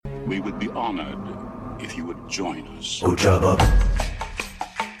We would be honored if you would join us. Ojaba.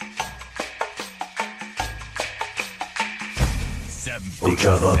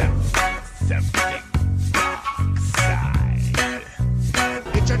 Ojaba.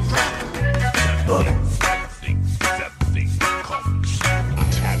 It's a trap.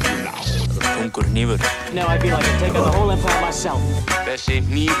 Tungur Now I feel like I'm taking the whole empire myself. Þessi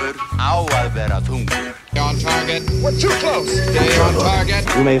hnífur á að vera tungur. Stay on target. We're too close. Stay on target.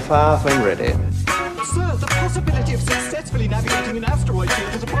 You may fire when ready. Sir, the possibility of successfully navigating an asteroid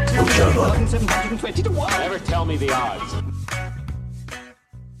field is approximately 3,720 to 1. Never tell me the odds.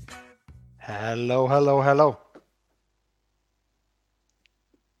 Hello, hello, hello.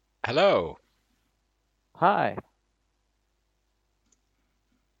 Hello. Hi.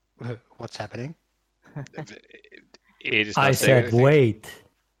 What's happening? It is I not saying said anything. wait.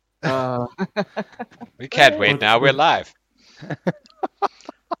 We can't wait now. We're live.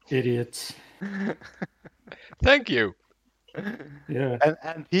 Idiots. Thank you. Yeah.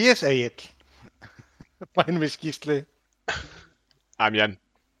 And he is it. My name is Gisli. I'm Jan,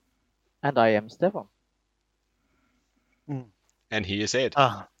 And I am Stefan. and he is Ed.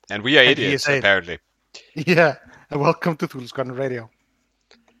 Ah, And we are and he idiots, is Ed. apparently. yeah. And welcome to Tulsgarden Radio.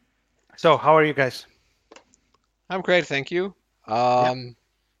 So, how are you guys? I'm great, thank you. I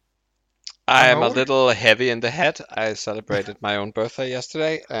am a old? little heavy in the head. I celebrated my own birthday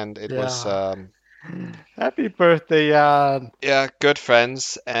yesterday, and it was Happy birthday, Jan. yeah, good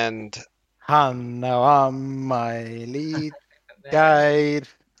friends, and Hanna on my lead guide.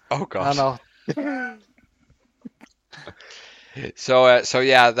 oh god. Hanna. So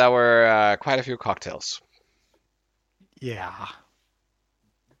yeah, there were quite a few cocktails. Yeah.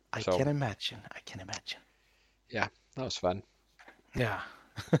 I So- can imagine. Yeah, that was fun. Yeah.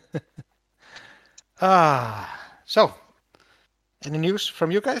 So, any news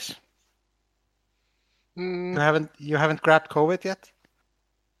from you guys? You haven't grabbed COVID yet?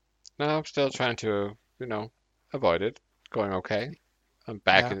 No, I'm still trying to, avoid it. Going okay. I'm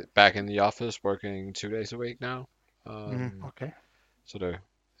back Yeah. back in the office, working 2 days a week now. Okay. Sort of,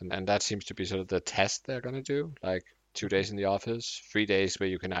 and that seems to be sort of the test they're gonna do. Like 2 days in the office, 3 days where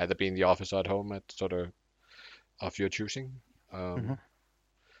you can either be in the office or at home at sort of your choosing, and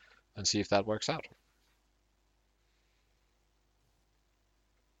see if that works out.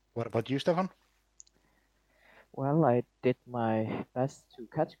 What about you, Stefan? Well, I did my best to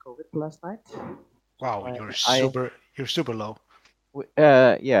catch COVID last night. Wow, I- you're super low.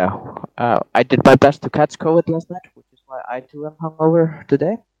 I did my best to catch COVID last night, which is why I too am hungover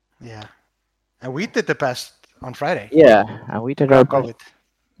today. Yeah. And we did the best on Friday. Yeah, and we did our Grab best.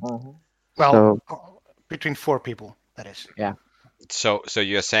 COVID. Mhm. Well, So- between 4 people, that is. So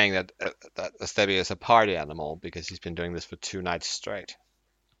you're saying that Stevie is a party animal because he's been doing this for 2 nights straight.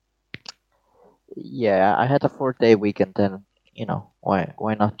 Yeah, I had a 4-day weekend, and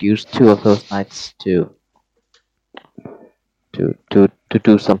why not use 2 of those nights to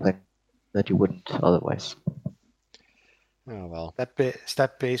do something that you wouldn't otherwise. Oh well.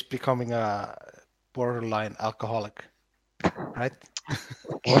 Steppe is becoming a borderline alcoholic, right?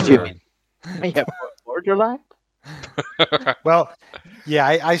 What do you mean? Yeah, borderline. Well, yeah,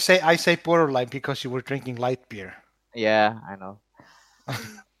 I say borderline because you were drinking light beer. Yeah, I know.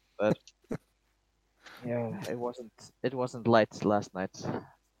 But yeah, it wasn't light last night.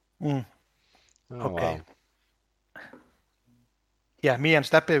 Oh, Okay. wow. Yeah, me and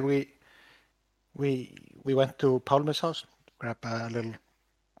Steppe, we went to Palme's house, grab a little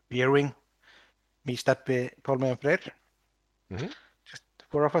beer ring. Me, Steppe, Palme, and Freyr. Mhm. Just the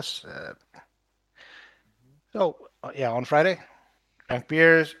 4 of us. Yeah, on Friday, drank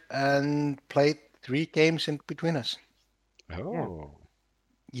beers and played 3 games in between us. Oh.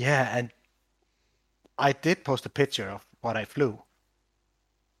 Yeah, and I did post a picture of what I flew.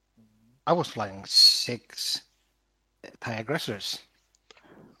 I was flying 6 TIE aggressors,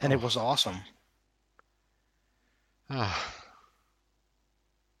 and it was awesome.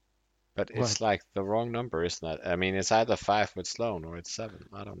 But it's like the wrong number, isn't it? I mean, it's either 5 with Sloan or it's 7.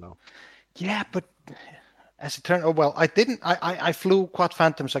 I don't know. Yeah, but as it turned, I didn't. I flew Quad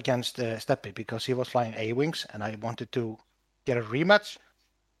Phantoms against Steppe because he was flying A-wings, and I wanted to get a rematch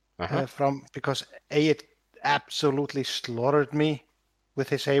because it absolutely slaughtered me with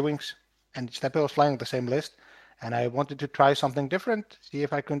his A-wings, and Steppe was flying the same list, and I wanted to try something different, see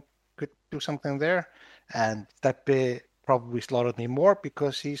if I could do something there, and Steppe probably slaughtered me more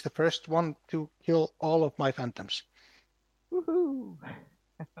because he's the first one to kill all of my Phantoms. Woohoo!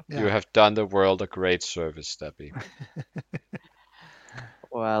 Yeah. You have done the world a great service, Steppy.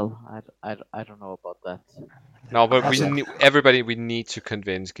 Well, I don't know about that. No, but As in- we need to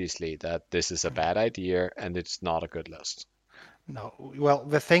convince Gisli that this is a bad idea and it's not a good list. No, well,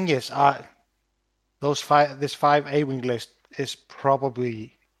 the thing is, this 5 A-wing list is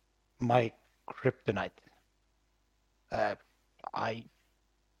probably my kryptonite.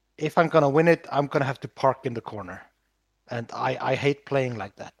 If I'm gonna win it, I'm gonna have to park in the corner, and I hate playing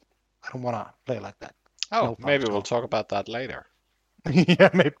like that. I don't want to play like that. Oh, No maybe fun, we'll so. talk about that later. Yeah,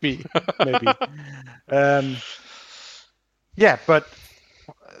 maybe. Yeah, but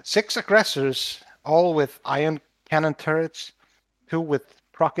 6 aggressors, all with ion cannon turrets, 2 with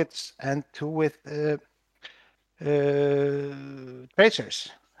rockets, and 2 with tracers.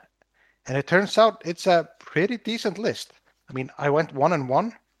 And it turns out it's a pretty decent list. I mean, I went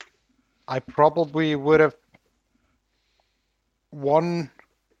 1-1. I probably would have won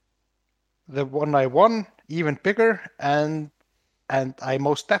the one I won even bigger, and I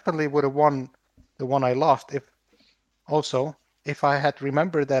most definitely would have won the one I lost if I had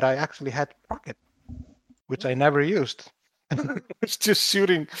remembered that I actually had rocket, which I never used. It's just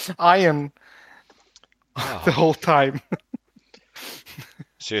shooting iron the whole time.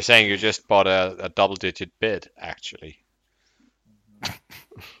 So you're saying you just bought a double-digit bid, actually,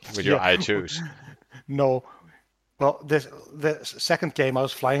 with your Yeah. I2s. No. Well, the second game I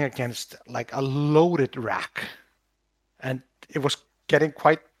was flying against like a loaded rack, and it was getting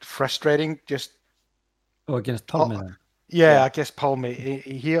quite frustrating. Just against Palme then. yeah, I guess Palme.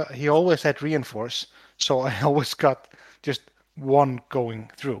 He always had reinforce, so I always got just one going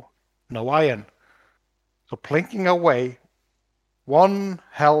through, no iron. So plinking away, 1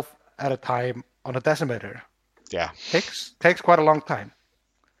 health at a time on a decimator Yeah. takes quite a long time.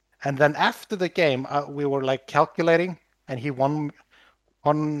 And then after the game, we were like calculating, and he won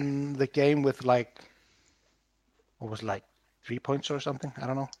the game with like, what was like 3 points or something? I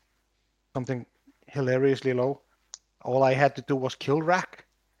don't know, something hilariously low. All I had to do was kill rack,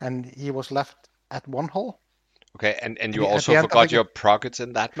 and he was left at 1 hull. Okay, and you the- at also the end of forgot the your prockets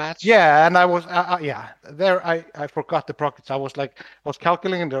in that match? Yeah, and I was there. I forgot the prockets. I was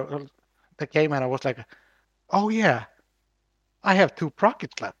calculating the game, and I was like, oh yeah, I have 2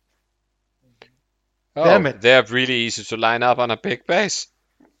 prockets left. Oh, Damn it. they're really easy to line up on a big base.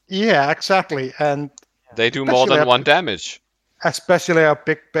 Yeah, exactly. And They do more than Especially 1 damage. especially a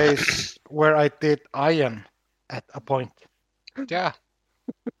big base where I did iron at a point. Yeah.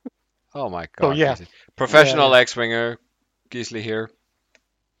 Oh my So, God. yeah. Gisli. Professional Yeah. X-winger, Gisli here.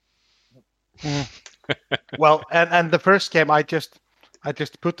 Well, and the first game I just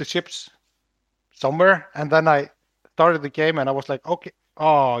put the ships somewhere, and then I started the game, and I was like, okay,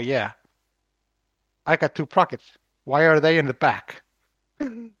 oh yeah, I got 2 prockets. Why are they in the back?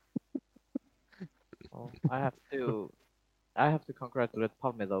 Well, I have to congratulate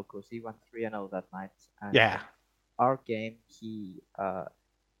Palme though, because he went 3-0 that night. And Yeah. Our game, he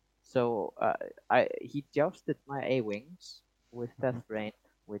jousted my A-wings with Death Rain,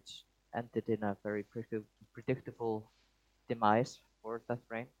 which ended in a very predictable demise for Death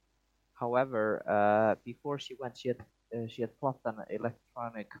Rain. However, before she went, she had plopped an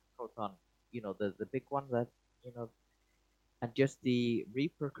electronic proton, the big one that, and just the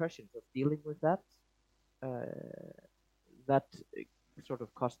repercussions of dealing with that, that sort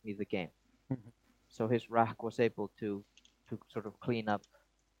of cost me the game. So his rack was able to sort of clean up.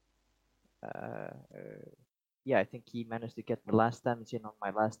 I think he managed to get the last damage in on my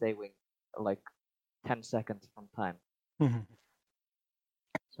last A-wing, like 10 seconds from time. Mhm.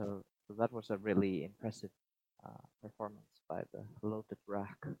 So that was a really impressive performance by the loaded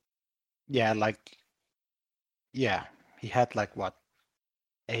rack. Yeah, he had like what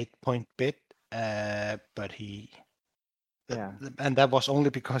 8-point bid, but and that was only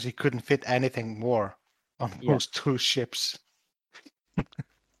because he couldn't fit anything more on those 2 ships.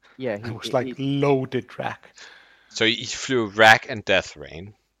 Yeah, It was like loaded rack. So he flew Rack and Death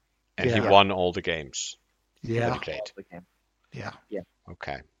Rain, and he Yeah. won all the games that Yeah, he played. the game. yeah.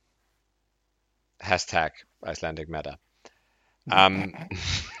 Okay. Hashtag Icelandic meta. Hey,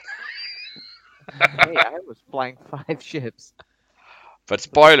 I was flying 5 ships. But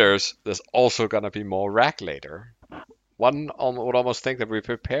spoilers, there's also gonna be more Rack later. One would almost think that we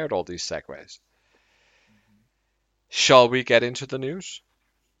prepared all these segues. Shall we get into the news?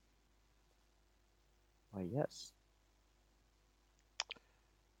 Why, yes.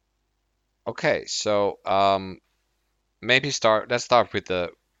 Okay, so let's start with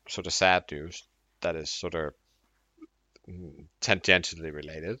the sort of sad news that is sort of tangentially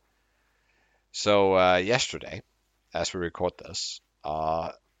related. So yesterday, as we record this,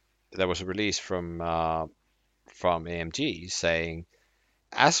 there was a release from AMG saying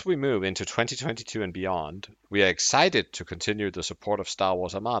as we move into 2022 and beyond, we are excited to continue the support of Star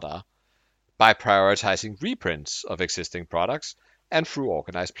Wars Armada by prioritizing reprints of existing products and through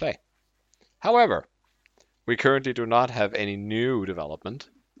organized play. However, we currently do not have any new development.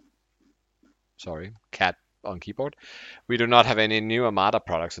 Sorry, cat on keyboard. We do not have any new Armada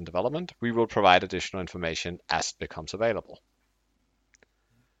products in development. We will provide additional information as it becomes available.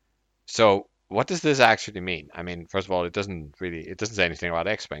 So what does this actually mean? I mean, first of all, it doesn't say anything about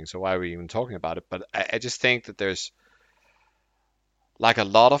X-Wing, so why are we even talking about it? But I just think that there's like a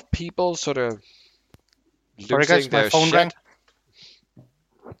lot of people sort of Sorry guys, losing my their phone shit. rang.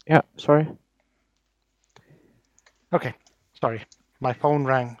 Yeah, sorry. Okay, sorry. My phone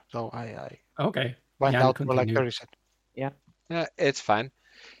rang, so I Okay. went Jan, out for like continue. 30 seconds. Yeah, it's fine.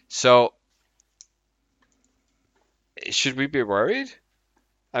 So, should we be worried?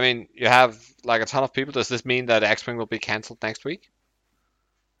 I mean, you have like a ton of people. Does this mean that X-Wing will be cancelled next week?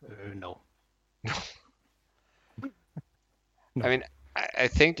 No. I mean, I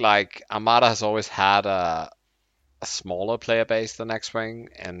think like Armada has always had a smaller player base than X-Wing,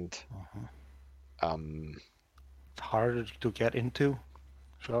 and It's harder to get into,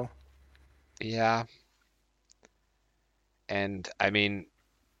 so yeah. And I mean,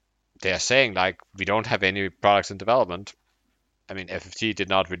 they're saying like we don't have any products in development. I mean, FFG did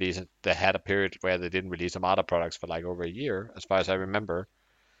not release it. They had a period where they didn't release Armada products for like over a year, as far as I remember.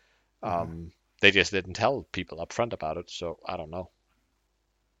 They just didn't tell people up front about it, so I don't know.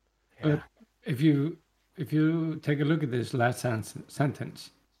 But if you take a look at this last sentence,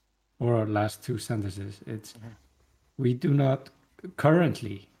 or last two sentences, it's we do not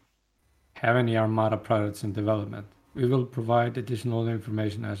currently have any Armada products in development. We will provide additional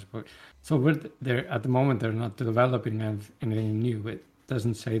information as well. So they're at the moment they're not developing anything new. It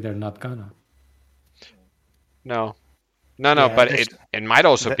doesn't say they're not gonna. No, Yeah, but there's- it might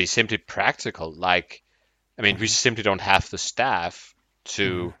also that- be simply practical. Like, I mean, we simply don't have the staff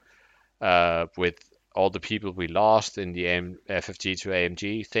to, with all the people we lost in the FFG to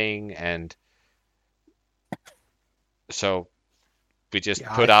AMG thing, and so we just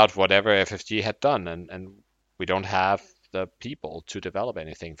Yeah, put out whatever FFG had done, and we don't have the people to develop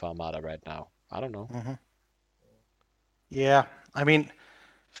anything for Armada right now. I don't know. Yeah, I mean,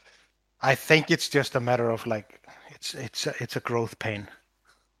 I think it's just a matter of like it's a growth pain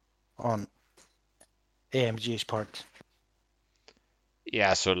on AMG's part.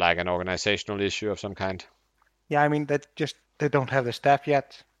 Yeah, so like an organizational issue of some kind. Yeah, I mean they don't have the staff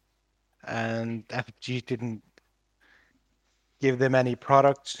yet, and FFG didn't give them any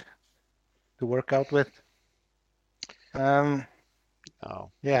products to work out with.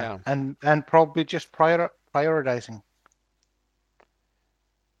 Oh, Yeah, and probably just prioritizing.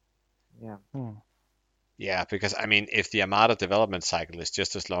 Yeah. Yeah, because I mean, if the Armada development cycle is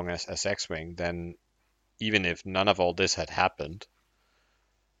just as long as X-Wing, then even if none of all this had happened,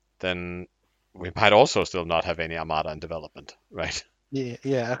 then we might also still not have any Armada in development, right? Yeah,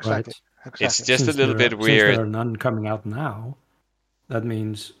 exactly. Exactly. It's just a Since little bit since weird. there are none coming out now, that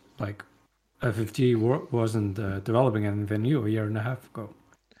means like FFG wasn't developing anything new a year and a half ago.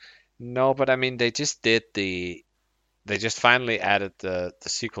 No, but I mean, they just finally added the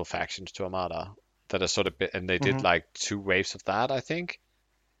sequel factions to Armada that are sort of and they did like 2 waves of that, I think.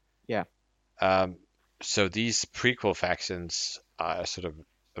 Yeah. So these prequel factions are sort of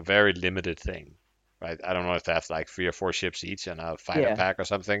a very limited thing, right? I don't know if they have like 3 or 4 ships each and a fighter pack or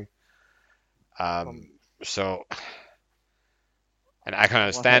something. So, and I can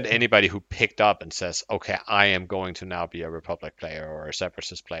understand anybody who picked up and says, okay, I am going to now be a Republic player or a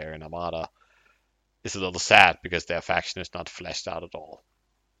Separatist player in Armada. It's a little sad because their faction is not fleshed out at all.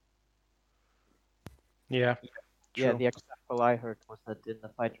 Yeah. Yeah, True. the example I heard was that in the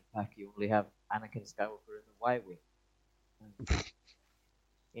fighter pack you only have Anakin Skywalker in the Y-wing.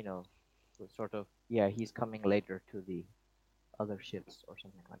 You know, so sort of, yeah, he's coming later to the other ships or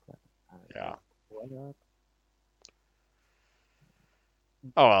something like that. Yeah. What?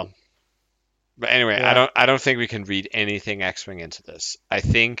 Oh well. But anyway, Yeah. I don't think we can read anything X-Wing into this. I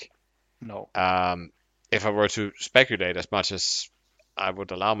think No. if I were to speculate as much as I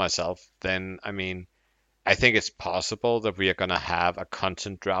would allow myself, then I mean, I think it's possible that we are going to have a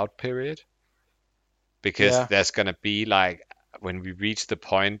content drought period because Yeah. there's going to be like when we reach the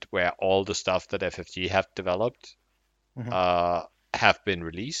point where all the stuff that FFG have developed have been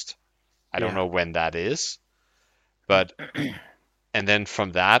released. I don't Yeah. know when that is, but and then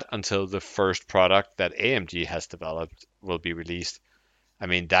from that until the first product that AMG has developed will be released. I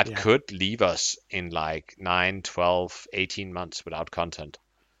mean, that Yeah. could leave us in like 9, 12, 18 months without content.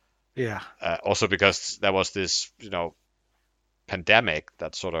 Yeah. Also because there was this, pandemic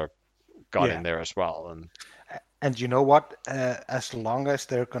that sort of got Yeah. in there as well. And you know what? As long as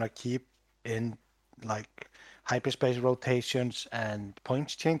they're gonna keep in like hyperspace rotations and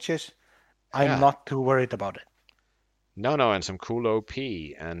points changes, I'm Yeah. not too worried about it. No, and some cool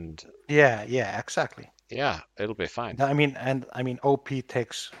OP, and Yeah, exactly. yeah, it'll be fine. I mean, OP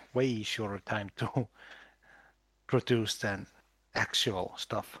takes way shorter time to produce than actual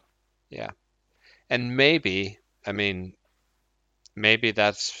stuff. Yeah. And maybe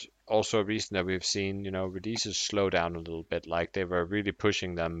that's also a reason that we've seen, releases slow down a little bit. Like they were really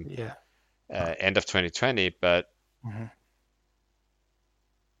pushing them Yeah. end of 2020, but Mhm.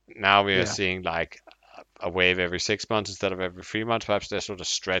 now we are Yeah. seeing like a wave every 6 months instead of every 3 months. Perhaps they're sort of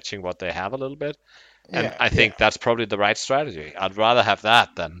stretching what they have a little bit. And Yeah, I think that's probably the right strategy. I'd rather have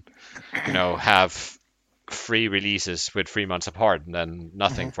that than, have 3 releases with 3 months apart and then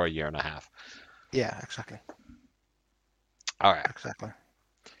nothing for a year and a half. Yeah, exactly. All right. Exactly.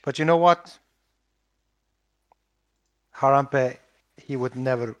 But you know what? Harambe, he would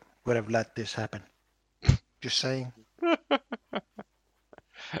have let this happen. Just saying.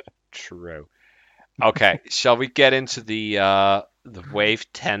 True. Okay, shall we get into the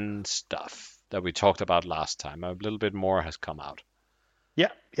Wave 10 stuff that we talked about last time? A little bit more has come out.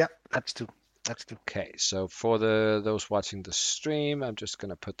 Yeah, let's do. Okay, so for those watching the stream, I'm just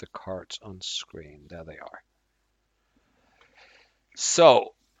gonna put the cards on screen. There they are.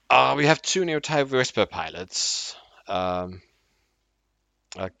 So we have 2 Neotype Whisper pilots. Gisli,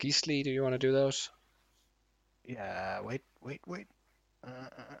 do you want to do those? Yeah, wait.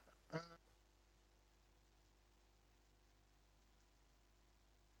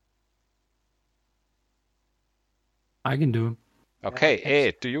 I can do them. Okay,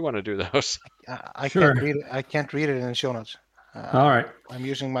 Ed, do you want to do those? I Sure. can't read it. I can't read it in the show notes. All right. I'm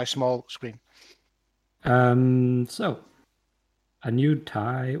using my small screen. So a new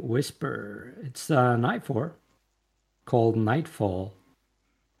TIE Whisper. It's a Night 4 called Nightfall.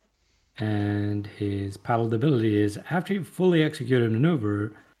 And his pilot ability is after you fully execute a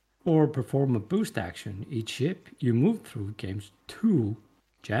maneuver or perform a boost action, each ship you move through gains 2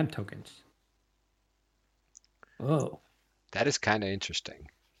 jam tokens. Oh. That is kind of interesting.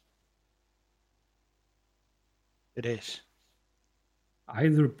 It is.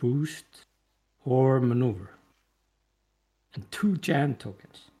 Either boost or maneuver. And 2 jam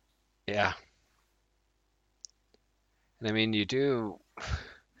tokens. Yeah. And I mean, you do.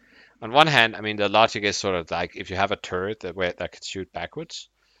 On one hand, I mean, the logic is sort of like if you have a turret that can shoot backwards,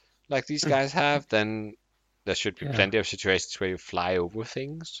 like these guys have, then there should be plenty of situations where you fly over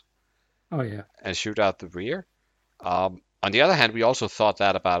things. Oh, yeah. And shoot out the rear. On the other hand, we also thought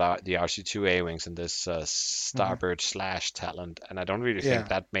that about the RC2 A-wings and this starboard / talent, and I don't really think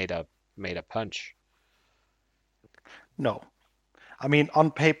that made a punch. No. I mean,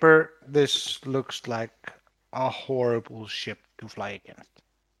 on paper, this looks like a horrible ship to fly against.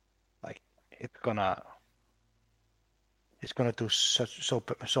 Like it's gonna do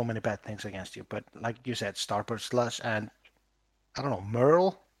so many bad things against you. But like you said, Starboard Slush and I don't know,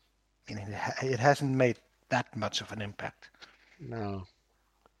 Merle. I mean, it hasn't made that much of an impact. No.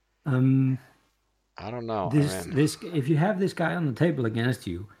 I don't know. This if you have this guy on the table against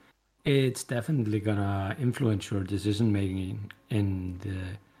you, it's definitely gonna influence your decision making in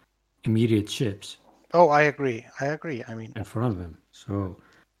the immediate ships. Oh, I agree. I mean, in front of him. So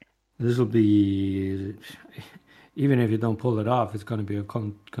this will be, even if you don't pull it off, it's going to be a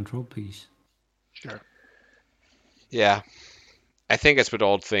control piece. Sure. Yeah, I think it's with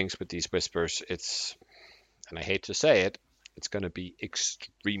all things with these Whispers. It's, and I hate to say it, it's going to be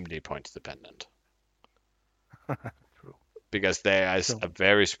extremely point dependent. True. Because there is a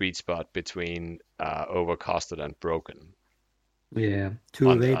very sweet spot between overcosted and broken. Yeah,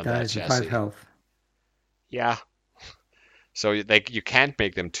 2 of 8 dies and 5 health. Yeah. So you can't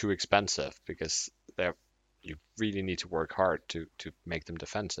make them too expensive because you really need to work hard to make them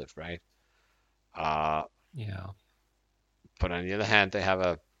defensive, right? Yeah. But on the other hand, they have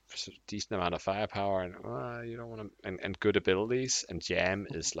a decent amount of firepower and you don't want to and good abilities, and jam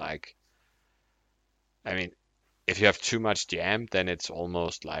is like, I mean, if you have too much jam, then it's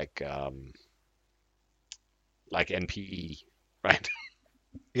almost like NPE, right?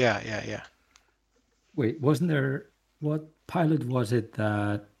 Yeah. Wait, wasn't there, what pilot was it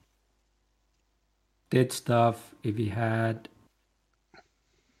that did stuff if he had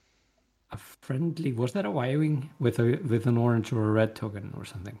a friendly, was that a Y-wing with an orange or a red token or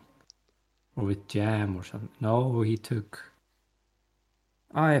something? Or with jam or something? No, he took,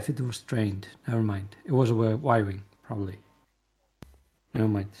 if it was trained, never mind. It was a Y-wing, probably. Never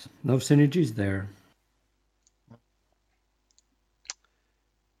mind. No synergies there.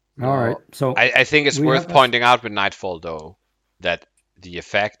 All right. So I think it's we worth have a- pointing out with Nightfall, though, that the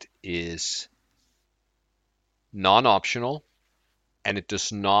effect is non-optional, and it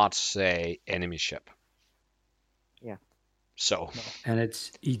does not say enemy ship. Yeah. So, and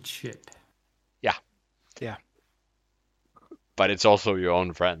it's each ship. Yeah. but it's also your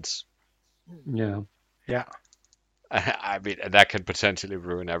own friends. Yeah. Yeah. I mean, that can potentially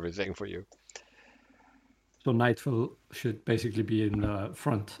ruin everything for you. So Nightfall should basically be in the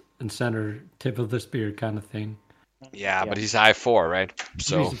front and center, tip of the spear kind of thing. Yeah, but he's I4, right?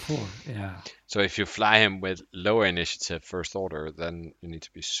 So, He's a 4. Yeah. so if you fly him with lower initiative first order, then you need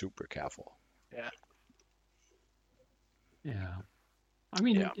to be super careful. Yeah. I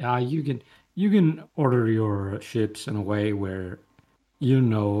mean, Yeah. yeah, you can order your ships in a way where you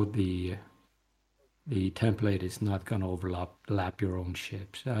know the template is not going to overlap your own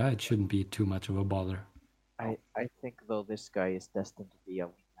ships. It shouldn't be too much of a bother. I think though this guy is destined to be a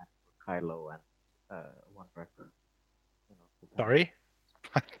wingman for Kylo and One Wrecker. You know, Sorry.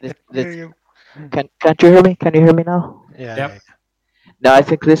 This- Hear this- you. Can't you hear me? Can you hear me now? Yeah. Yep. yeah. No, I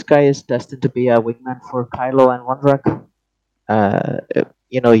think this guy is destined to be a wingman for Kylo and One Wrecker.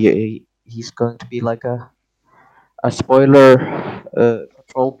 You know, he's going to be like a spoiler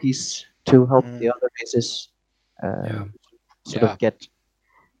control piece to help the other races Yeah. sort of get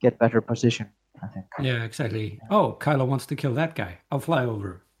better position. I think. Yeah, exactly. Oh, Kylo wants to kill that guy. I'll fly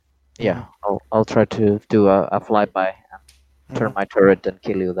over. Yeah, I'll try to do a flyby and turn my turret and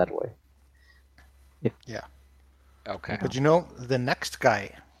kill you that way. Okay. But you know, the next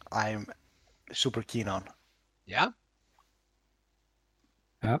guy I'm super keen on. Yeah.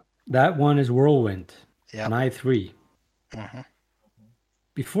 Yep. That one is Whirlwind, Yeah. an I3. Mhm.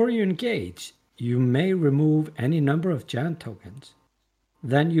 Before you engage, you may remove any number of jam tokens.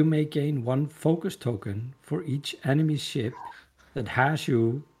 Then you may gain 1 focus token for each enemy ship that has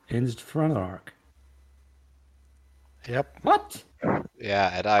you in its front arc. Yep. What? Yeah,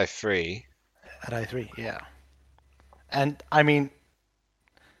 at I3. At I3, yeah. And I mean,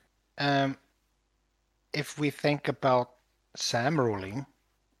 if we think about Sam ruling,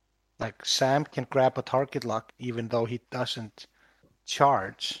 like Sam can grab a target lock even though he doesn't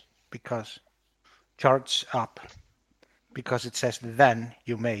charge up because it says then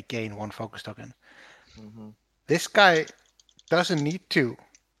you may gain 1 focus token. This guy doesn't need to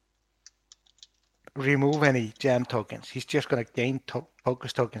remove any jam tokens. He's just going to gain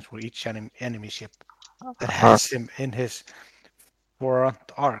focus tokens for each enemy ship that has him in his front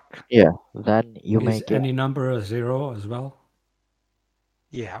arc. Yeah, then you may Is get. any number a 0 as well?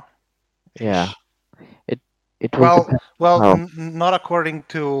 Yeah. Yeah, it will depend. Well, how- not according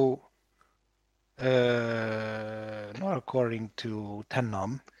to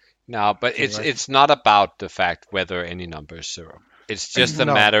Tennum. No, but Okay, right. it's not about the fact whether any number is 0. It's just a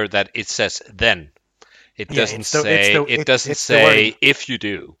No. matter that it says then. It Yeah, doesn't it's the- say it's the- it doesn't it's the say wording. if you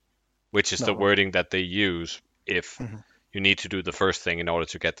do, which is the No. wording that they use if Mhm. you need to do the first thing in order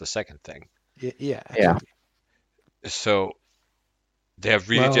to get the second thing. Yeah. Yeah. Exactly. So they're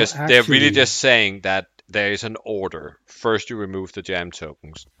really Well, just actually- saying that there is an order. First you remove the jam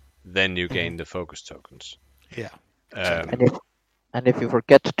tokens, then you gain the focus tokens. Yeah. And if you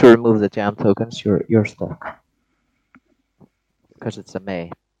forget to remove the jam tokens, you're stuck because it's a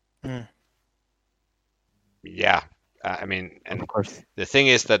May, Yeah. I mean, and of course. the thing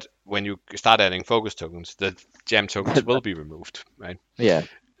is that when you start adding focus tokens, the jam tokens will be removed, right? Yeah,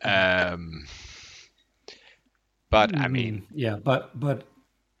 But I mean, Yeah, but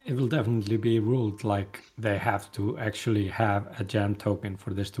it will definitely be ruled like they have to actually have a jam token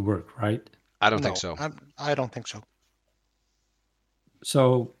for this to work, right? I don't No, think so. I don't think so.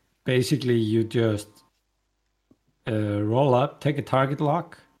 So basically, you just roll up, take a target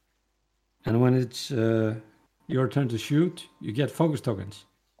lock, and when it's your turn to shoot, you get focus tokens.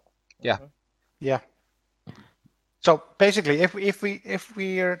 Yeah. So basically, if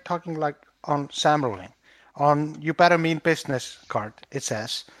we are talking like on Sam ruling, on You Better Mean Business card, it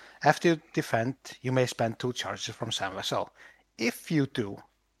says after you defend, you may spend 2 charges from Sam vessel. If you do,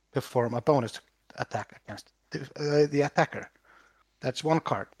 perform a bonus attack against the attacker. That's 1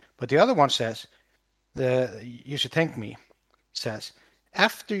 card. But the other one says, You Should Thank Me, says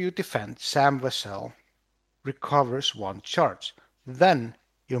after you defend, Sam vessel recovers 1 charge. Then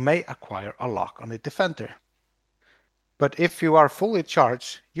you may acquire a lock on the defender. But if you are fully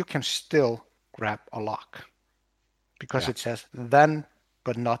charged, you can still grab a lock because it says then,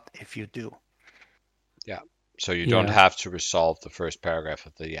 but not if you do. So you don't Yeah. have to resolve the first paragraph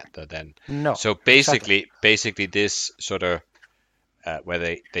of the then. No. So basically this sort of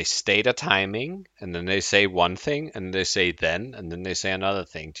where they state a timing and then they say one thing and they say then and then they say another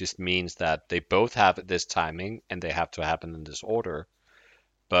thing. Just means that they both have this timing and they have to happen in this order.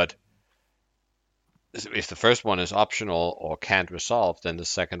 But if the first one is optional or can't resolve, then the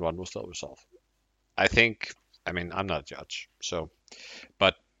second one will still resolve. I think. I mean, I'm not a judge, so,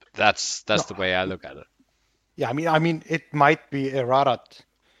 but that's the way I look at it. Yeah, I mean, it might be errata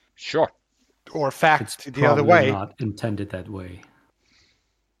Sure. or fact It's the other probably way. not intended that way.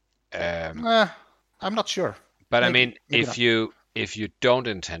 I'm not sure. But Maybe- I mean, maybe if you don't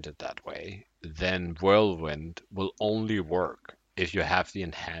intend it that way, then Whirlwind will only work if you have the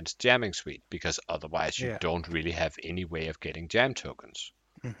enhanced jamming suite, because otherwise you Yeah. don't really have any way of getting jam tokens.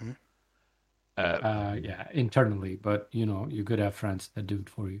 Mhm. Yeah, internally, but you could have friends that do it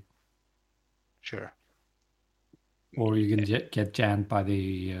for you, Sure. or you can get jammed by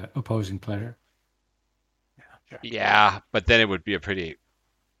the opposing player. Sure. Yeah, but then it would be a pretty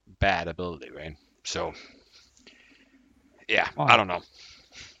bad ability, right? So, yeah, Well, I don't know.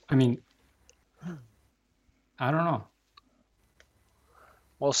 I mean, I don't know.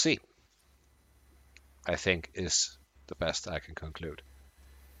 We'll see. I think is the best I can conclude.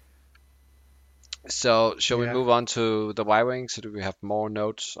 So, shall we Yeah. move on to the Y-Wings? Do we have more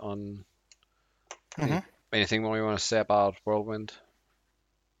notes on Mhm. anything more you want to say about Whirlwind?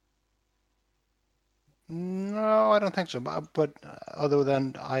 No, I don't think so. But other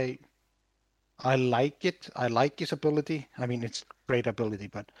than I like it. I like his ability. I mean, it's great ability,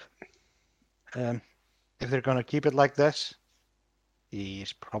 but if they're gonna keep it like this,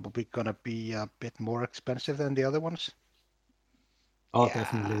 he's probably gonna be a bit more expensive than the other ones. Oh, Yeah,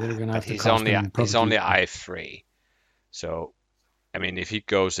 definitely, they're gonna But have to he's cost only them he's only probably- I3. So, I mean, if he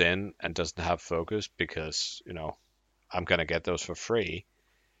goes in and doesn't have focus because, I'm gonna get those for free,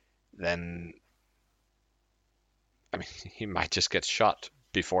 then I mean, he might just get shot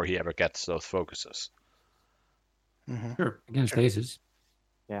before he ever gets those focuses. Mhm. Sure, against aces.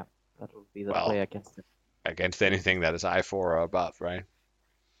 That would be the Well, play against him. Against anything that is I4 or above, right?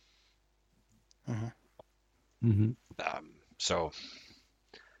 Mm-hmm. So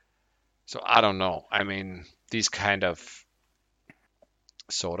I don't know. I mean, these kind of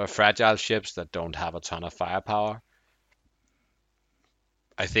sort of fragile ships that don't have a ton of firepower,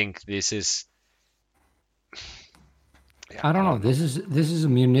 I think this is. Yeah, I don't know. This is a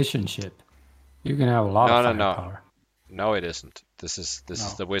munition ship. You can have a lot of No. firepower. No, it isn't. This is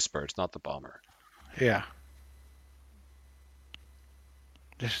the Whisper. It's not the Bomber. Yeah.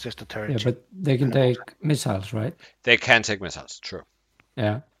 This is just a turret. Yeah, ship. but they can take missiles, right? They can take missiles, true,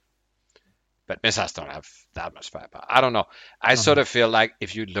 Yeah. but missiles don't have that much firepower. I don't know. I sort of feel like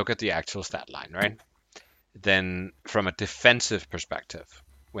if you look at the actual stat line, right, then from a defensive perspective,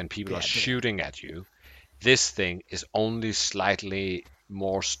 when people are shooting at you, this thing is only slightly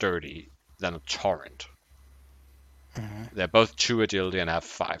more sturdy than a Torrent. They're both 2 agility and have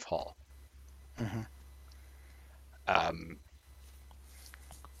 5 hull. And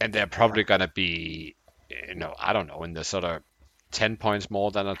they're probably going to be, I don't know, in the sort of 10 points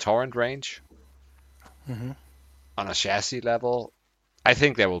more than a Torrent range. On a chassis level, I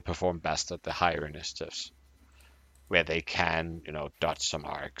think they will perform best at the higher initiatives, where they can, dodge some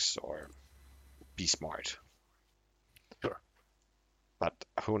arcs or be smart. Sure. But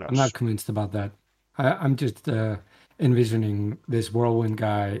who knows? I'm not convinced about that. I'm just envisioning this Whirlwind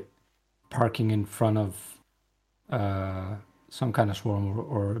guy parking in front of some kind of swarm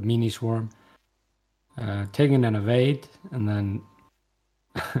or mini swarm, taking an evade, and then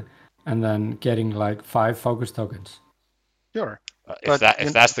and then getting like 5 focus tokens. Sure.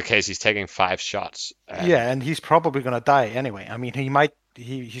 If that's the case, he's taking 5 shots. Yeah, and he's probably gonna die anyway. I mean,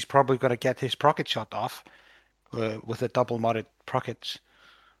 he's probably gonna get his procket shot off with the double modded prockets,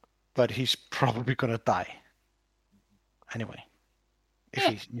 but he's probably gonna die anyway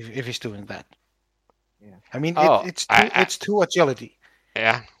if he's doing that. Yeah. I mean, Oh, it's 2 agility.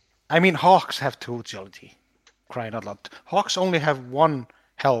 Yeah. I mean, Hawks have 2 agility. Crying out loud. Hawks only have 1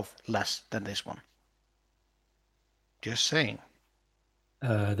 health less than this one. Just saying.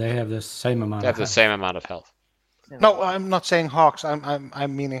 They have the same amount. They have the same amount of health. No, I'm not saying Hawks.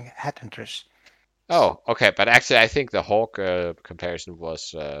 I'm meaning Headhunters. Oh, okay. But actually, I think the Hawk comparison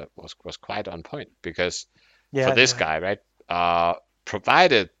was quite on point, because for this guy, right,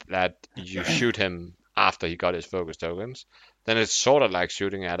 provided that you shoot him after he got his focus tokens, then it's sort of like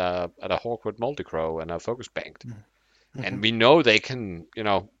shooting at a Hawk with multi-crow and a focus banked. And we know they can,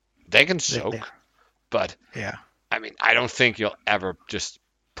 they can soak, but Yeah. I mean, I don't think you'll ever just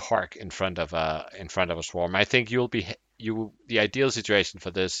park in front of a swarm. I think the ideal situation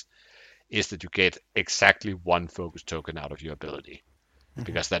for this is that you get exactly 1 focus token out of your ability.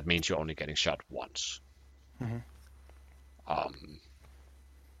 because that means you're only getting shot once.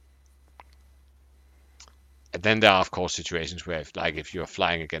 And then there are, of course, situations where, if you're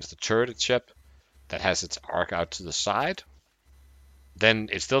flying against a turreted ship that has its arc out to the side, then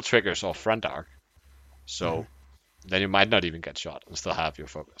it still triggers off front arc. So then you might not even get shot and still have your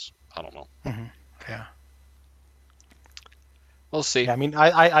focus. I don't know. Yeah. We'll see. Yeah, I mean,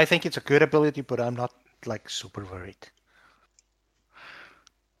 I think it's a good ability, but I'm not like super worried.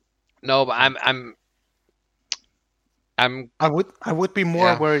 No, but I would be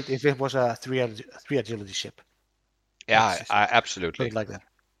more worried if it was a three agility ship. Yeah, absolutely. Put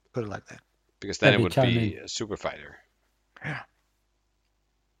it like that. Because then it would chime be in. a super fighter. Yeah.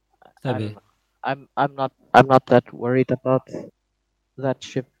 Stebby. I'm not that worried about that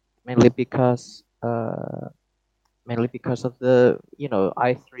ship, mainly because of the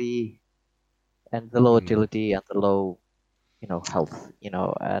I3 and the low agility and the low health,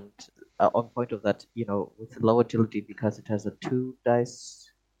 and on point of that, with the low agility, because it has a 2 dice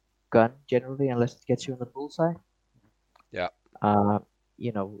gun generally, unless it gets you in the bullseye. Yeah.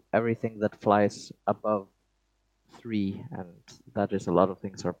 Everything that flies above 3, and that is a lot of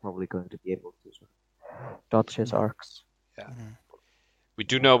things, are probably going to be able to sort of dodge his arcs. Yeah. We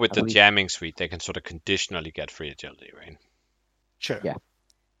do know with At the least- jamming suite, they can sort of conditionally get free agility, right? Sure. Yeah.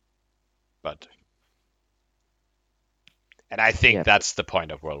 And I think Yeah. that's the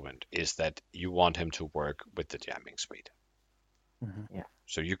point of Whirlwind, is that you want him to work with the jamming suite. Yeah.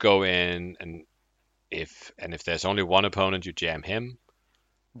 So you go in, and if there's only one opponent, you jam him.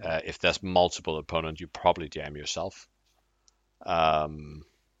 If there's multiple opponents, you probably jam yourself. And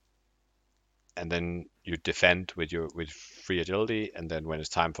then you defend with free agility, and then when it's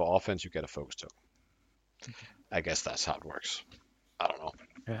time for offense, you get a focus token. I guess that's how it works. I don't know.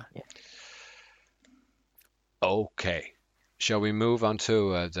 Yeah. Okay. Shall we move on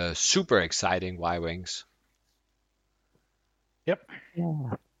to the super exciting Y-Wings? Yep.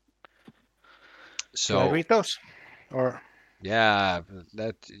 Yeah. Should I So, read those? Or yeah,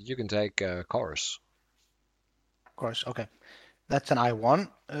 you can take chorus. of course, okay. That's an I1.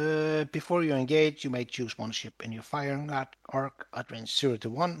 Before you engage, you may choose one ship in your firing arc at range 0 to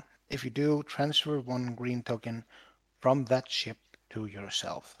 1. If you do, transfer 1 green token from that ship to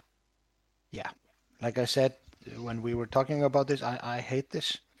yourself. Yeah. Like I said, when we were talking about this, I hate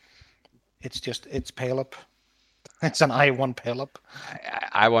this. It's pale up. It's an I1 pale up.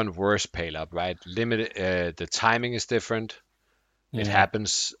 I want worse pale up, right? Limited. The timing is different. It Yeah.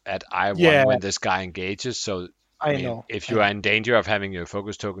 happens at I1 Yeah. when this guy engages. So I mean, know. if you are in danger of having your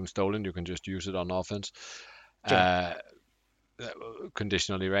focus token stolen, you can just use it on offense.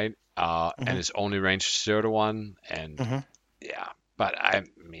 Conditionally, right? And it's only range 0 to 1. And yeah, but I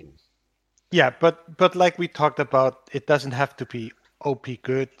mean, Yeah, but like we talked about, it doesn't have to be OP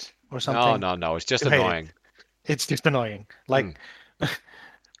good or something. no. It's just You hate it. annoying. It's just annoying. Like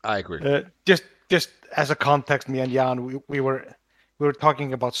I agree. just as a context, me and Jan, we were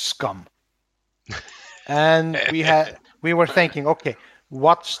talking about Scum, and we were thinking, okay,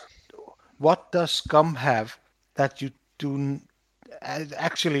 what does Scum have that you do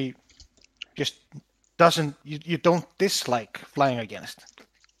actually just doesn't you don't dislike flying against?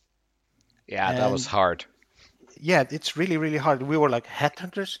 Yeah, that was and- hard. Yeah, it's really, really hard. We were like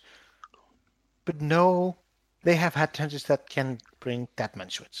headhunters, but no, they have headhunters that can bring Deadman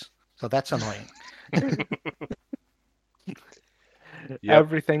suits. So that's annoying. Yep.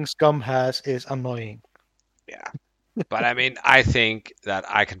 Everything Scum has is annoying. Yeah. But I mean, I think that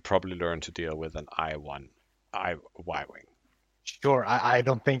I can probably learn to deal with an Y-Wing. Sure, I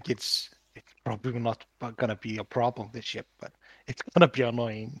don't think it's probably not gonna be a problem this ship, but it's gonna be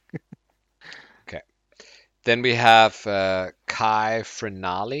annoying. Okay. Then we have Kai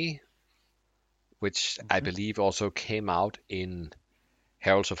Frenali, which I believe also came out in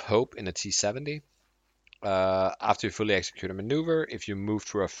Heralds of Hope in a T70. After you fully execute a maneuver, if you move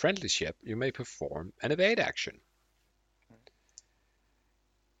through a friendly ship, you may perform an evade action.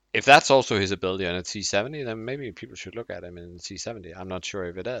 If that's also his ability on a T70, then maybe people should look at him in the T70. I'm not sure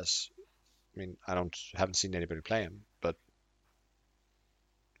if it is. I mean, haven't seen anybody play him, but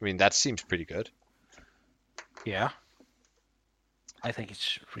I mean that seems pretty good. Yeah, I think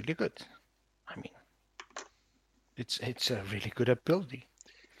it's really good. I mean, it's a really good ability.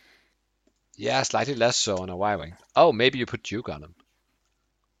 Yeah, slightly less so on a Y-Wing. Oh, maybe you put Duke on him.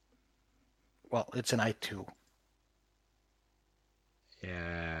 Well, it's an I2.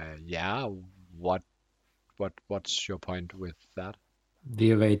 Yeah. What's your point with that?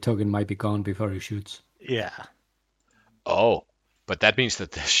 The evade token might be gone before he shoots. Yeah. Oh, but that means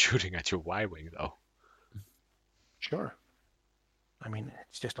that they're shooting at your Y-Wing, though. Sure. I mean,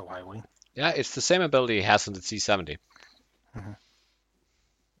 it's just a Y-wing. Yeah, it's the same ability he has on the T-70. Mhm.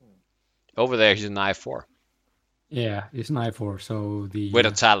 Over there, he's an I-4 Yeah, it's an I4, so the with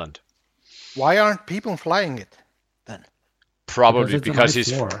a talent. Why aren't people flying it then? Probably it's an because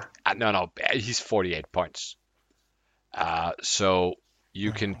he's I4. he's 48 points. So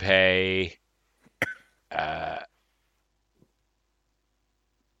you can pay. I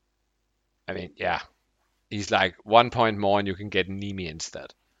mean, yeah, he's like 1 point more, and you can get Nemi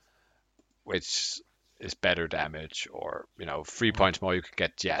instead, which is better damage, or 3 points more, you can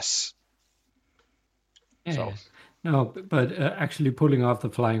get Jess. Yeah. So- No, but actually pulling off the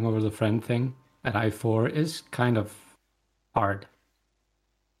flying over the friend thing at I4 is kind of hard.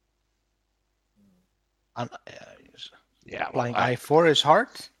 And, Yeah, well, flying I-4 is hard.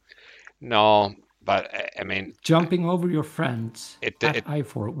 no, but I mean, Jumping over your friends It- at it-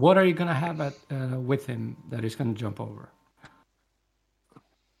 I4. What are you gonna have with him that he's gonna jump over?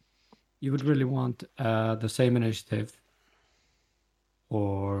 You would really want the same initiative,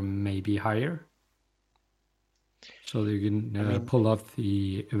 or maybe higher, so that you can pull off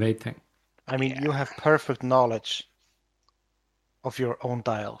the evade thing. I mean, you have perfect knowledge of your own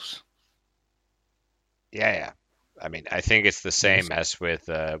dials. yeah. I mean, I think it's the same as with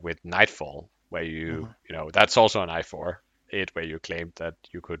Nightfall, where you that's also an I4, where you claimed that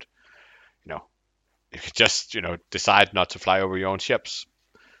you could, you could just decide not to fly over your own ships,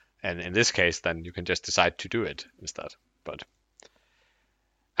 and in this case, then you can just decide to do it instead. But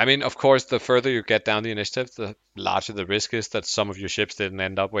I mean, of course, the further you get down the initiative, the larger the risk is that some of your ships didn't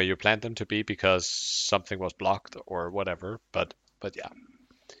end up where you planned them to be because something was blocked or whatever. But yeah.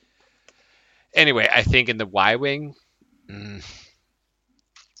 Anyway, I think in the Y-wing,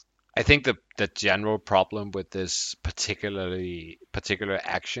 I think the general problem with this particular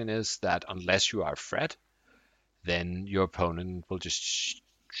action is that unless you are Fred, then your opponent will just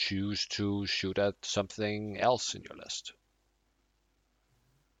choose to shoot at something else in your list.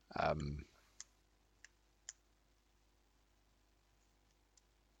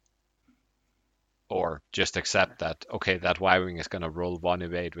 Or just accept that, okay, that Y-wing is going to roll one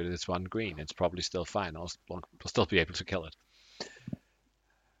evade with its one green. It's probably still fine. I'll still be able to kill it.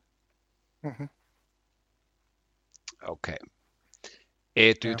 Mhm. Okay.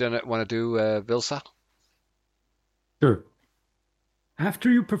 Do you want to do Vilsa? Sure. After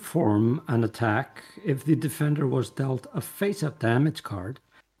you perform an attack, if the defender was dealt a face-up damage card,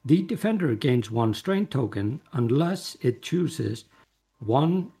 the defender gains 1 strain token unless it chooses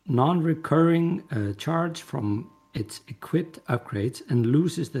 1 non-recurring charge from its equipped upgrades and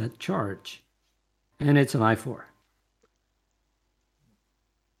loses that charge. And it's an I4.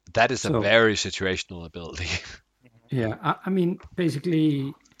 That is a very situational ability. Yeah, I mean,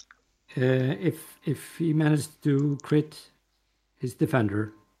 basically, if he manages to crit his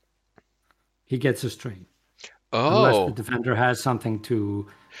defender, he gets a strain. Unless the defender has something to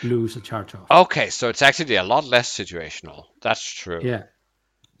lose a charge off. Okay, so it's actually a lot less situational. That's true. Yeah.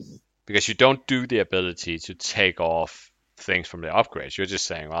 Because you don't do the ability to take off things from the upgrades. You're just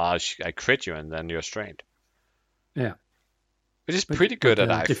saying, well, I crit you and then you're strained. Yeah. Which is pretty good at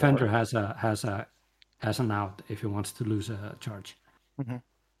I4. Defender has an out if he wants to lose a charge. Mm-hmm.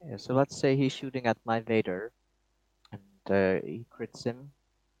 Yeah, so let's say he's shooting at my Vader, and he crits him.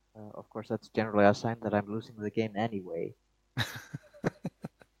 Of course, that's generally a sign that I'm losing the game anyway.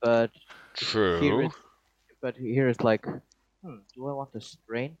 But true. Here it's like, do I want a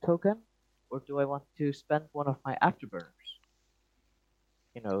strain token, or do I want to spend one of my afterburners?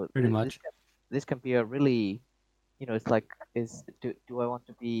 Pretty much. This can be a really, it's like, do I want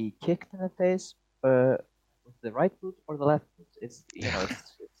to be kicked in the face with the right boot or the left boot? It's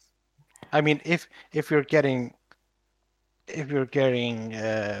I mean, if you're getting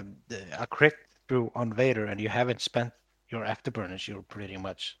a crit through on Vader and you haven't spent your afterburners, you're pretty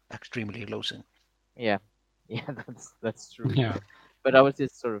much extremely losing. Yeah, that's true. Yeah. But I was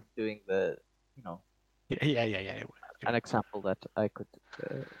just sort of doing the, Yeah. an example that I could,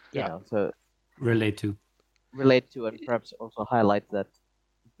 so relate to, and perhaps also highlight that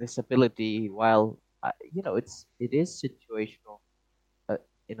this ability, while it is situational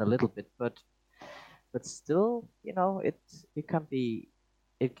in a little bit, but still, it can be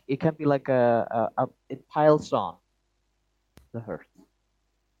like it piles on the hurt.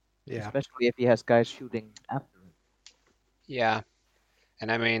 Yeah. Especially if he has guys shooting after him. Yeah.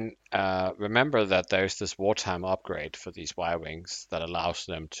 And I mean, remember that there's this wartime upgrade for these Y-wings that allows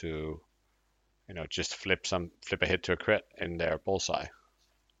them to, just flip a hit to a crit in their bullseye.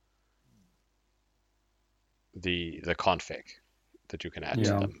 The config that you can add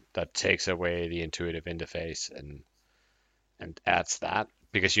to them that takes away the intuitive interface and adds that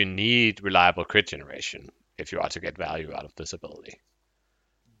because you need reliable crit generation if you are to get value out of this ability.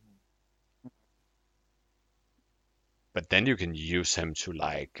 But then you can use him to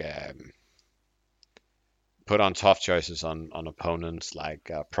like put on tough choices on opponents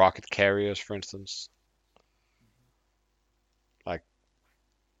like Procket Carriers, for instance. Like,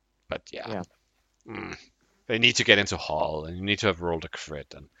 but yeah. They need to get into Hull, and you need to have rolled a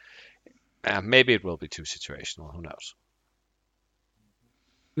crit, and maybe it will be too situational. Who knows?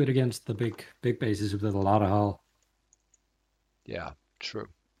 Good against the big bases with a lot of hull. Yeah, true.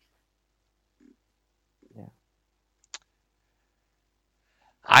 Yeah.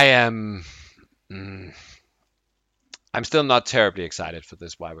 I am. I'm still not terribly excited for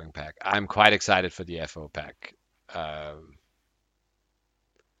this Y-Wing pack. I'm quite excited for the FO pack.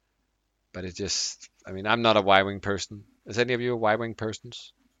 But it just, I mean, I'm not a Y-Wing person. Is any of you a Y-Wing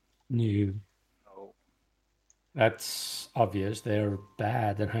persons? No. That's obvious. They're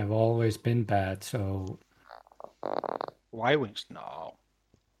bad and have always been bad, so... Y-Wings? No.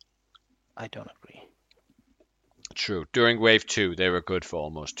 I don't agree. True. During Wave 2, they were good for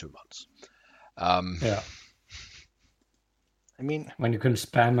almost 2 months. Yeah. I mean... When you can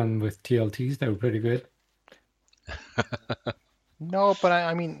spam them with TLTs, they were pretty good. No, but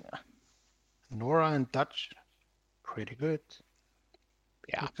I mean... Nora and Dutch, pretty good.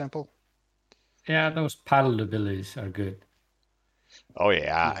 Yeah. For example. Yeah, those pilot abilities are good. Oh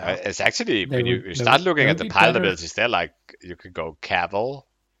yeah, it's actually They when would- you they start would- looking they at would the be pilot better. abilities, they're like you could go Cavil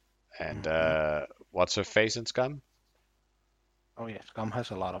and what's her face in Scum? Oh yeah, Scum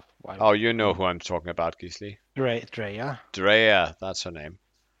has a lot of Y-Wings. Oh, you know who I'm talking about, Gisli. Drea. Drea, that's her name.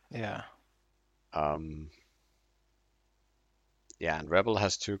 Yeah. Yeah, and Rebel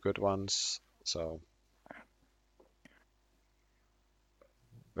has 2 good ones. So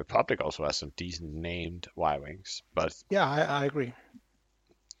Republic also has some decent named Y-Wings, but Yeah, I agree.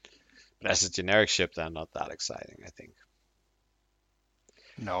 as a generic ship, they're not that exciting, I think.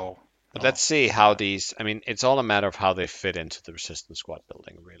 No. But let's see how these. I mean, it's all a matter of how they fit into the Resistance squad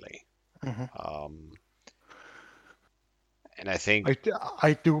building, really. And I think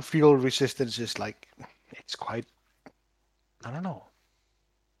I do feel Resistance is like, it's quite, I don't know.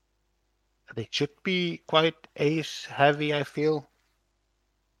 They should be quite ace heavy, I feel.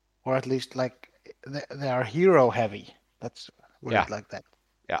 Or at least like, they are hero heavy. That's weird Yeah. like that.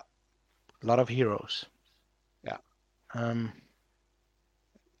 Yeah. A lot of heroes. Yeah.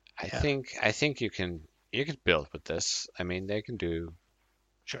 I think you can build with this. I mean, they can do.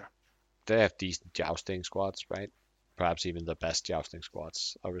 Sure. They have decent jousting squads, right? Perhaps even the best jousting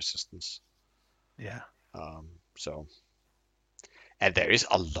squads are Resistance. Yeah. So, and there is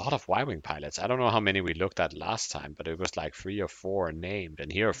a lot of Y-Wing pilots. I don't know how many we looked at last time, but it was like 3 or 4 named,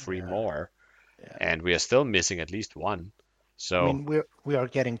 and here are 3 more, and we are still missing at least 1. So, I mean, we are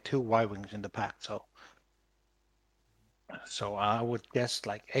getting 2 Y-Wings in the pack, so I would guess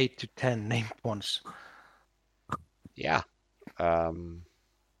like 8 to 10 named ones. yeah.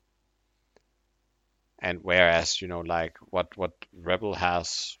 And whereas, like what Rebel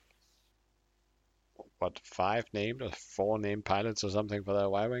has, 5 named or 4 named pilots or something for their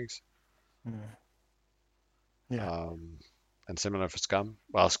Y-Wings? Yeah. And similar for Scum.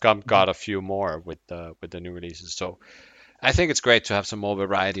 Well, Scum got a few more with the new releases. So I think it's great to have some more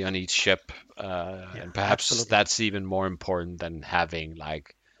variety on each ship. And perhaps absolutely. that's even more important than having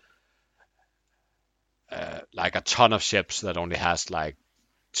like a ton of ships that only has like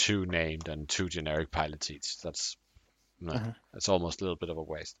 2 named and 2 generic pilot seats. That's almost a little bit of a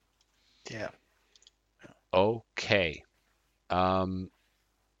waste. Yeah. Okay.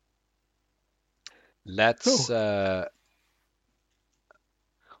 Let's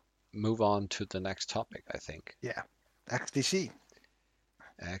move on to the next topic, I think. Yeah. XTC.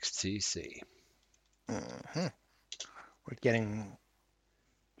 XTC.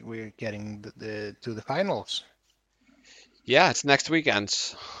 We're getting the to the finals. Yeah, it's next weekend.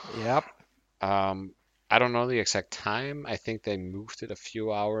 Yep. I don't know the exact time. I think they moved it a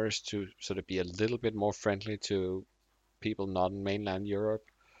few hours to sort of be a little bit more friendly to people not in mainland Europe.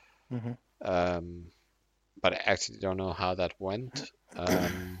 But I actually don't know how that went.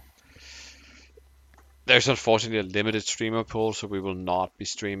 There's unfortunately a limited streamer pool, so we will not be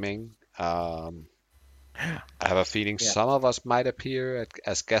streaming. I have a feeling some of us might appear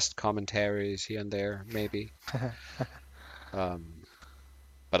as guest commentaries here and there, maybe.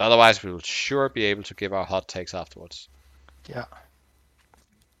 But otherwise, we will sure be able to give our hot takes afterwards. Yeah.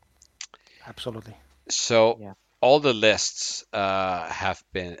 Absolutely. So all the lists have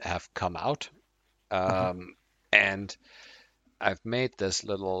come out, and I've made this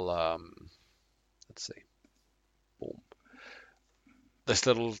little let's see, boom. this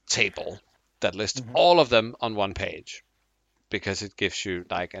little table that lists all of them on one page, because it gives you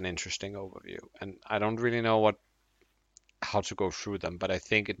like an interesting overview. And I don't really know how to go through them, but I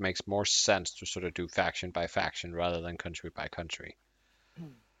think it makes more sense to sort of do faction by faction rather than country by country.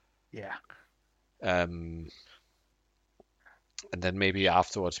 Yeah. And then maybe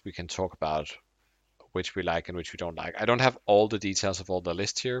afterwards we can talk about which we like and which we don't like. I don't have all the details of all the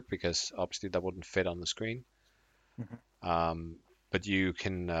list here because obviously that wouldn't fit on the screen. But you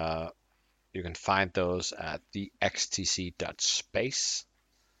can find those at the xtc.space.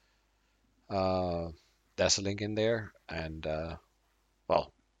 There's a link in there, and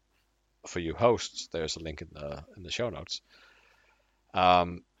well, for you hosts, there's a link in the show notes.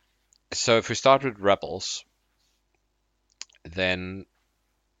 So if we start with Rebels, then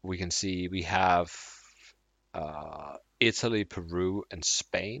we can see we have Italy, Peru, and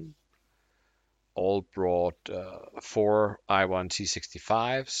Spain all brought 4 I-1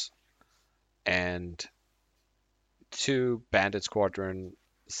 T-65s and 2 Bandit Squadron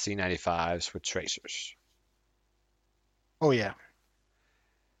C-95s with tracers. Oh yeah.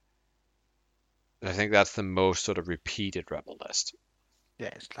 And I think that's the most sort of repeated Rebel list. Yeah,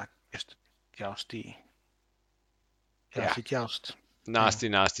 it's like just jousty. Yeah. Joust. Nasty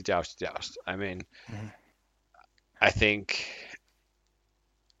joust. I mean, I think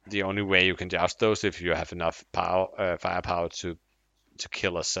the only way you can joust those if you have enough firepower to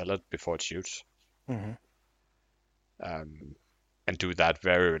kill a zealot before it shoots, and do that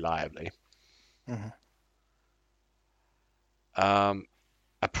very reliably.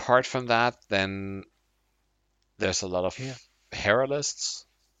 Apart from that, then there's a lot of Hera lists.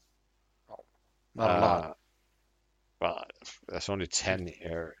 Not a lot. Well, there's only 10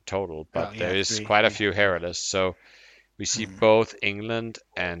 here total, but there is 3, quite a few Hera lists. So we see both England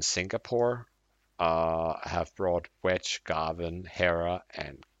and Singapore have brought Wedge, Garvin, Hera,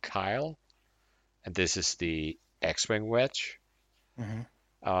 and Kyle. And this is the X-Wing Wedge.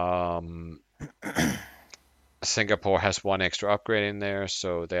 Singapore has 1 extra upgrade in there,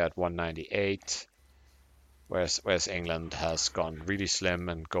 so they're at 198. Whereas England has gone really slim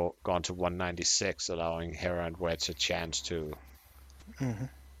and gone to 196, allowing Hera and Wedge a chance to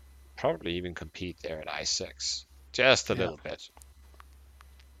probably even compete there at I6. Just a little bit.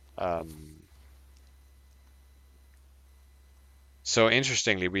 So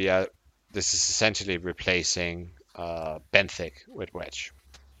interestingly, this is essentially replacing Benthic with Wedge.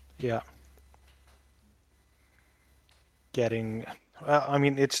 Yeah. Getting, I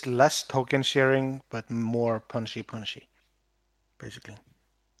mean, it's less token sharing, but more punchy, basically.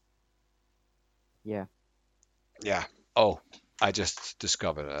 Yeah. Yeah. Oh, I just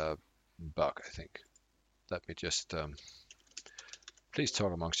discovered a bug, I think. Let me just... please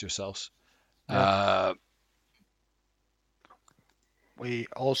talk amongst yourselves. Yeah. We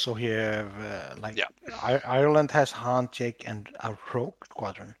also have, Ireland has Han, Jake, and a Rogue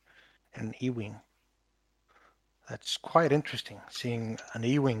Squadron, and an E-Wing. That's quite interesting, seeing an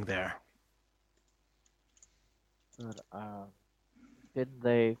E-Wing there. But, didn't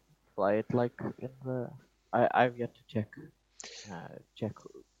they fly it like in the... I've yet to check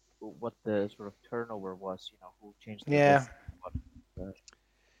what the sort of turnover was, who changed the list.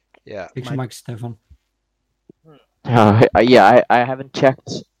 Yeah. Thanks, Mike Stefan. Yeah, I haven't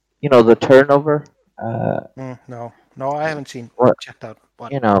checked, the turnover. No, I haven't checked out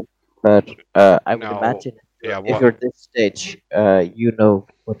what. But I would imagine if you're at this stage, you know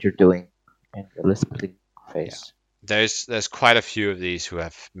what you're doing in the list building phase. Yeah. There's quite a few of these who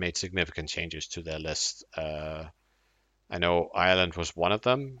have made significant changes to their list. I know Ireland was one of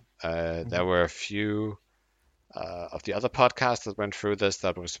them. There were a few of the other podcasts that went through this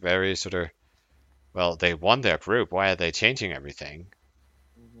that was very sort of, well, they won their group. Why are they changing everything?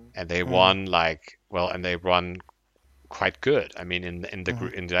 And they won and they run quite good. I mean,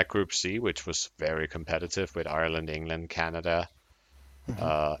 in that Group C, which was very competitive with Ireland, England, Canada,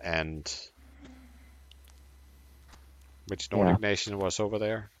 and which Nordic nation was over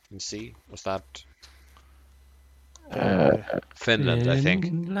there in C? Was that Finland? I think.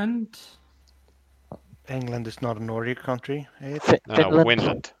 England is not a Nordic country. No,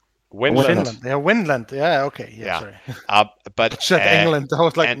 Winland. Finland. Yeah, Winland. Yeah, okay. Yeah. Sorry. But said England. I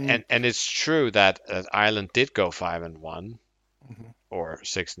was like, and it's true that Ireland did go 5-1 or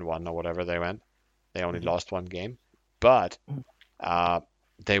 6-1 or whatever they went. They only lost 1 game, but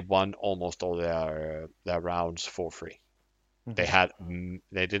they won almost all their rounds for free. They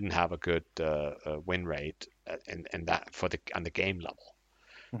didn't have a good win rate in that on the game level.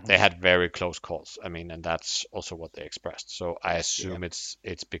 They had very close calls. I mean, and that's also what they expressed. So I assume it's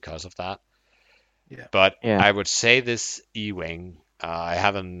because of that. Yeah. But I would say this E-Wing I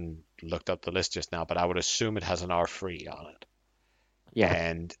haven't looked up the list just now, but I would assume it has an R3 on it.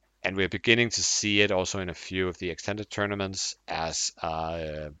 Yeah. And we're beginning to see it also in a few of the extended tournaments as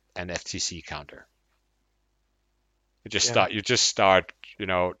an FTC counter. You just start,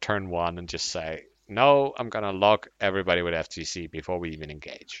 turn one and just say, no, I'm gonna lock everybody with FTC before we even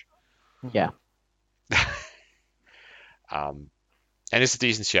engage. Yeah. And it's a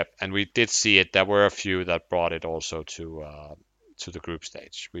decent ship, and we did see it. There were a few that brought it also to the group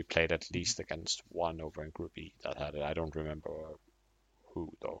stage. We played at least against one over in Group E that had it. I don't remember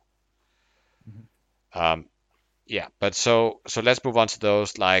who though. Yeah, but so let's move on to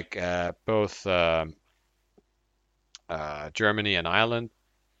those. Like both Germany and Ireland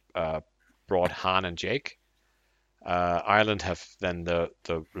brought Han and Jake. Ireland have then the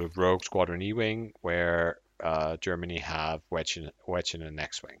Rogue Squadron E-Wing, where Germany have Wedge in an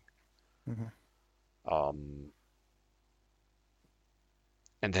X-Wing.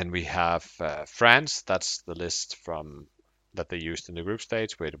 And then we have France. That's the list that they used in the group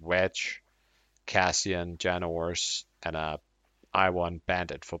stage with Wedge, Cassian, Janos, and a I-1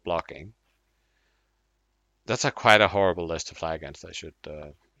 Bandit for blocking. That's quite a horrible list to fly against, I should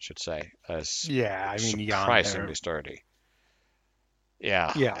say. Surprisingly sturdy.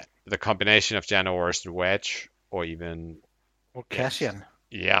 Yeah. The combination of Janos and Wedge, or Cassian.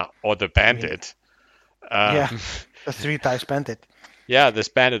 Yeah, or the Bandit. The 3 dice Bandit. Yeah, this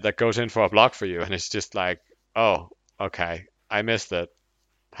Bandit that goes in for a block for you, and it's just like, oh, okay, I missed it.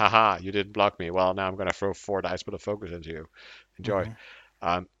 Haha, you didn't block me. Well, now I'm going to throw 4 dice with a focus into you. Enjoy.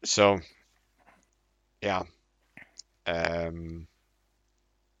 Yeah. And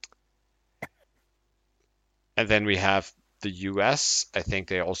then we have the US. I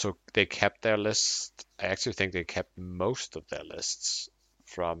think they kept their list. I actually think they kept most of their lists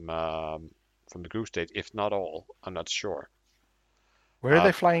from the group stage, if not all. I'm not sure. Were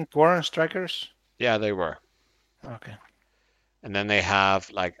they flying Goran Strikers? Yeah, they were. Okay. And then they have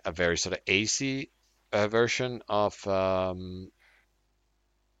like a very sort of AC version of. I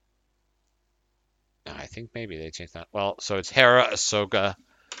think maybe they changed that. Well, so it's Hera, Ahsoka,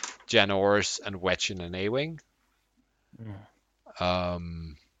 Janos, and Wedge in an A-Wing.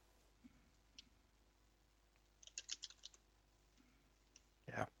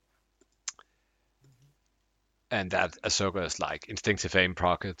 And that Ahsoka is like instinctive aim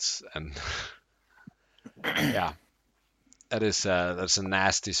prockets, and yeah, that's a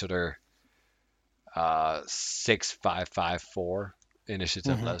nasty sort of 6-5-5-4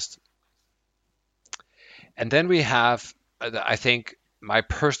 initiative list. And then we have, I think, my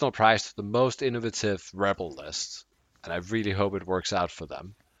personal prize to the most innovative Rebel list, and I really hope it works out for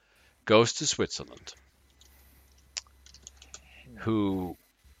them, goes to Switzerland, who,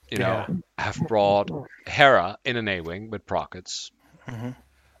 have brought Hera in an A-Wing with prockets,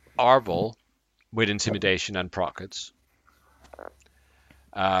 Arvel with intimidation and prockets,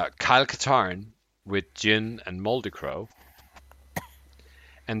 Kyle Katarn with Jyn and Moldicrow,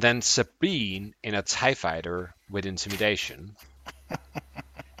 and then Sabine in a TIE Fighter with intimidation,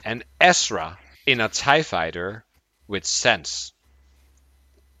 and Ezra in a TIE Fighter with sense.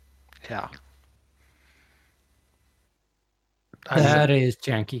 Yeah. That is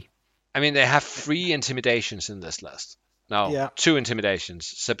janky. I mean, they have 3 intimidations in this list. No, 2 intimidations.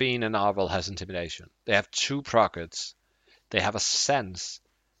 Sabine and Arvel has intimidation. They have 2 prockets. They have a sense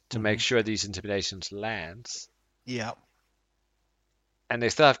to make sure these intimidations lands. Yeah. And they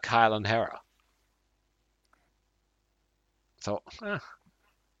still have Kyle and Hera. So, I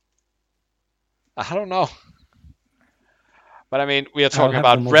don't know. But I mean, we are talking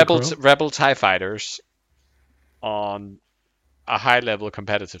about rebel TIE fighters on a high-level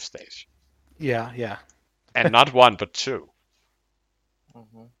competitive stage. Yeah. And not 1, but 2.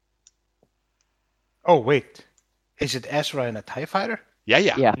 Oh, wait. Is it Ezra in a TIE Fighter?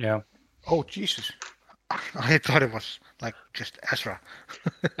 Yeah. Oh, Jesus. I thought it was like just Ezra.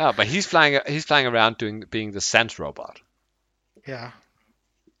 No, but he's flying around being the sense robot. Yeah.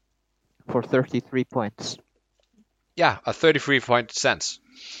 For 33 points. Yeah, a 33-point sense.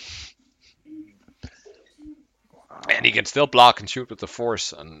 And he can still block and shoot with the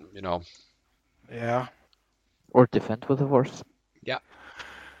Force, and Yeah. Or defend with the Force. Yeah.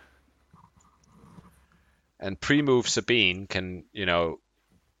 And pre-move Sabine can,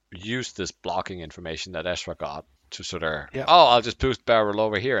 use this blocking information that Ezra got to sort of, I'll just boost barrel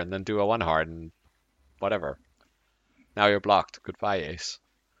over here and then do a 1-hard and whatever. Now you're blocked. Goodbye, Ace.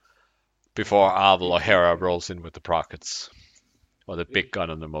 Before Arvel or Hera rolls in with the prockets. Or the big gun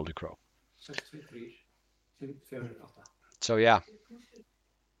on the Moldicrow. So, yeah.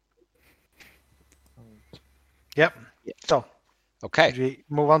 Yep. So, Okay, Should we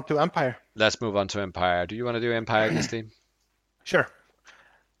move on to Empire? let's move on to Empire. Do you want to do Empire, Christine? Sure.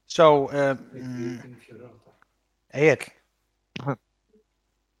 So, Ayed,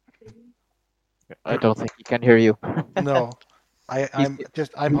 I don't think he can hear you. no,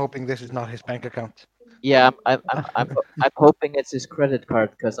 I'm hoping this is not his bank account. Yeah, I'm hoping it's his credit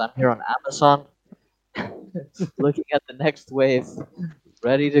card because I'm here on Amazon, looking at the next wave,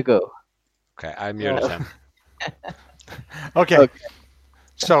 ready to go. Okay, I muted him. Okay.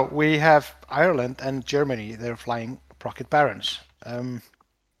 So we have Ireland and Germany. They're flying Rocket Barons.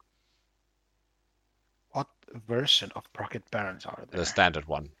 What version of Rocket Barons are there? The standard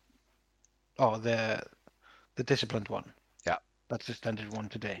one. Oh, the disciplined one. Yeah. That's the standard one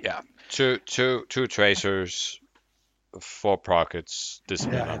today. Yeah, two tracers, 4 prockets,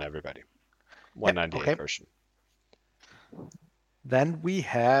 discipline Yeah. on everybody. 198 okay. version. Then we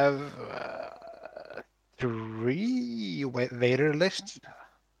have 3 Vader lists.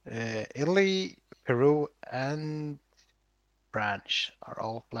 Italy, Peru, and France are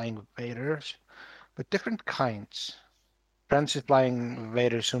all flying Vaders, but different kinds. France is flying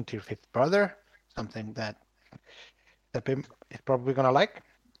Vader Soontir 5th brother, something that Pim is probably gonna like.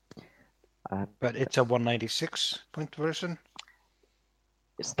 But it's a 196 point version.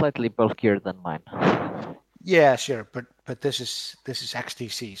 It's slightly bulkier than mine. Yeah, sure, but this is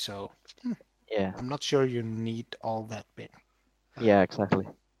XTC, so Yeah. I'm not sure you need all that bit. Yeah, exactly.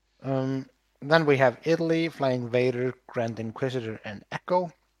 Then we have Italy flying Vader, Grand Inquisitor, and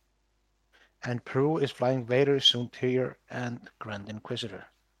Echo. And Peru is flying Vader, Soontir, and Grand Inquisitor.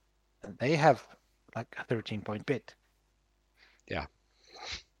 And they have like a 13-point bit. Yeah.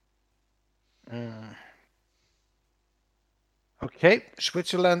 Okay,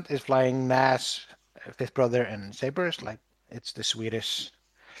 Switzerland is flying Nas, 5th brother, and Sabers. Like it's the Swedish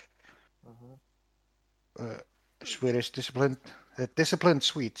disciplined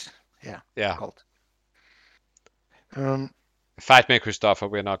Swedes. Yeah. Called. Fight me, Christopher.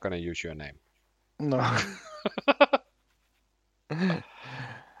 We're not going to use your name. No.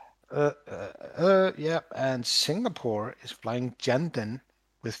 Yeah, and Singapore is flying Jenden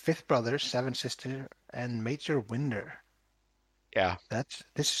with 5th brother, 7th sister, and Major Winder. Yeah. This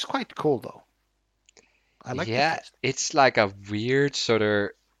is quite cool though. I like Yeah, this. it's like a weird sort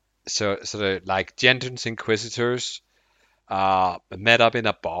of like Jenden's Inquisitors met up in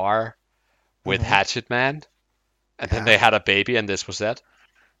a bar with Hatchet Man, and then they had a baby, and this was that.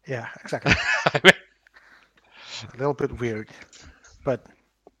 Yeah, exactly. I mean, A little bit weird, but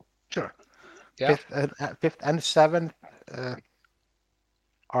sure. Yeah. 5th and 7th,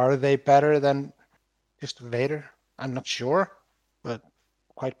 are they better than just Vader? I'm not sure, but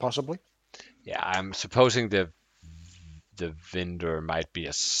quite possibly. Yeah, I'm supposing the Vinder might be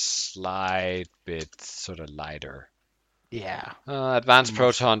a slight bit sort of lighter. Yeah. Advanced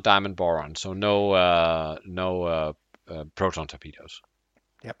proton, diamond boron, so no proton torpedoes.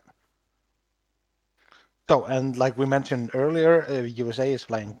 Yep. So, and like we mentioned earlier, USA is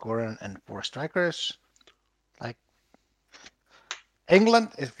flying Goran and 4 strikers. Like England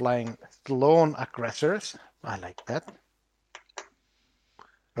is flying Sloan aggressors. I like that.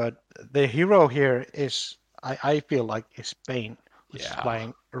 But the hero here is, I feel like, is Spain, which is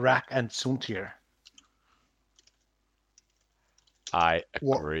flying Rack and Soontir. I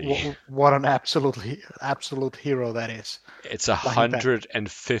agree. What an absolute hero that is. It's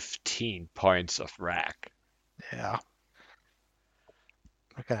 115 points of rack. Yeah.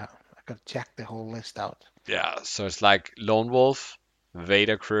 I gotta check the whole list out. Yeah, so it's like Lone Wolf,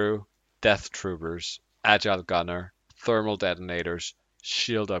 Vader Crew, Death Troopers, Agile Gunner, Thermal Detonators,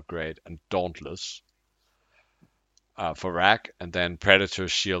 Shield Upgrade, and Dauntless for rack, and then Predator,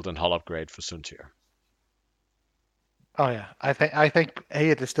 Shield, and Hull Upgrade for Soontir. Oh yeah, I think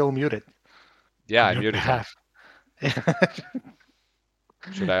Ayed is still muted. Yeah, I muted him.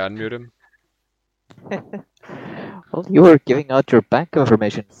 Should I unmute him? Well, you were giving out your bank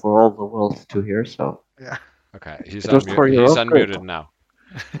information for all the world to hear, so. Yeah. Okay, he's It was for your own unmuted good. now.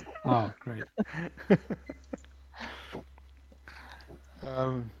 Oh, great.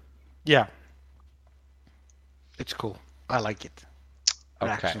 Yeah. It's cool. I like it.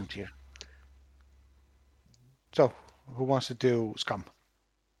 Rack Okay. Soontir. So, who wants to do Scum?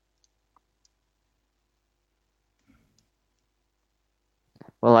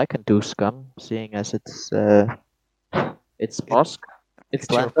 Well, I can do Scum, seeing as it's Bosk. It's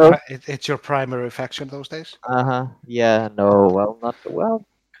Lando. It's your primary faction those days? Yeah, no, well, not well,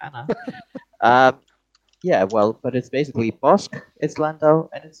 kinda. Yeah, well, but it's basically Bosk, it's Lando,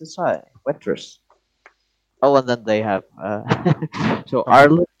 and it's Asai, Wetras. Oh, and then they have so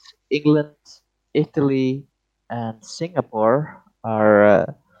Ireland, England, Italy, and Singapore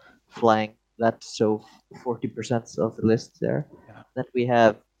are flying that, so 40% of the list there. Yeah. Then we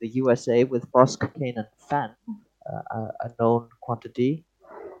have the USA with Bosk, Kane, and Fan, a known quantity.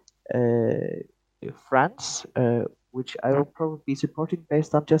 France, which I will probably be supporting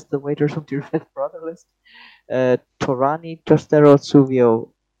based on just the waiters on Dear Fifth Brother list. Torani, Tostero, Suvio,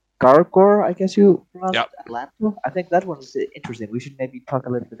 Gargor, I guess you pronounced Yep. Atlanta. I think that one is interesting. We should maybe talk a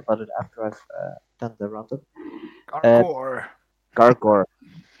little bit about it after I've done the roundup. Gargor. Gargor.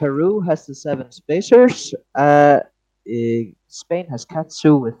 Peru has the 7 spacers. Spain has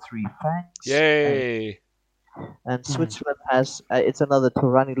Katsu with 3 fangs. Yay! And Switzerland has, it's another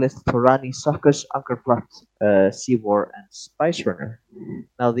Torani list, Torani, Suckers, Ankerplat, Seawar, and Spice Runner.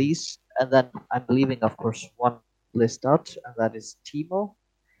 Now these, and then I'm leaving, of course, one list out, and that is Timo,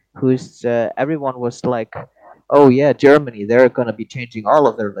 who's, everyone was like, oh yeah, Germany, they're going to be changing all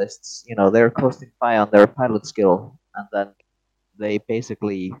of their lists. You know, they're coasting by on their pilot skill. And then they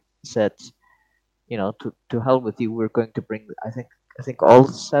basically said, you know, to hell with you, we're going to bring, I think all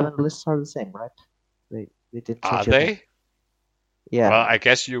 7 lists are the same, right? They didn't change Are it. they? Yeah. Well, I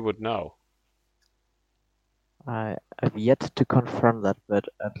guess you would know. I've yet to confirm that, but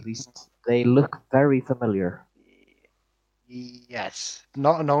at least they look very familiar. Yes.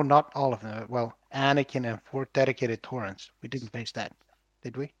 No, not all of them. Well, Anakin and 4 dedicated Torrents. We didn't face that,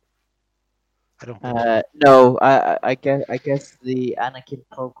 did we? I don't think so. No, I guess the Anakin,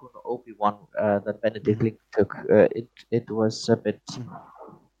 Plo Koon, Obi-Wan that Benedict Link took, it was a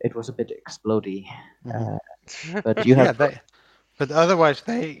bit explodey. But you have but otherwise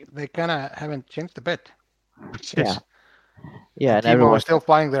they kind of haven't changed a bit. Which is, and Timo everyone is still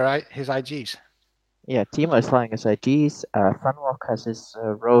flying his IGs. Yeah, Timo is flying his IGs. Funwalk has his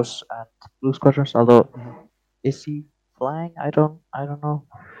Rose and Blue Squadrons. Although, is he flying? I don't know.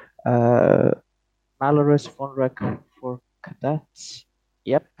 Malorus, Vonrek for cadets.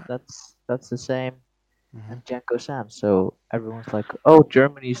 Yep, that's the same. And Janko Sam. So everyone's like, oh,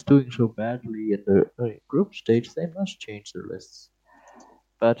 Germany's doing so badly in the group stage. They must change their lists.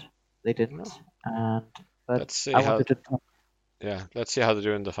 But they didn't. And Let's see I how. wanted to talk. Yeah, let's see how they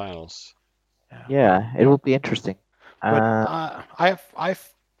do in the finals. Yeah, it will be interesting. But I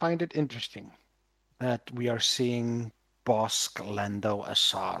find it interesting that we are seeing Bosk, Lando,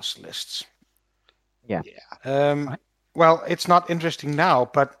 Assas lists. Yeah. Well, it's not interesting now,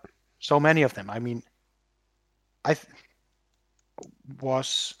 but so many of them. I mean,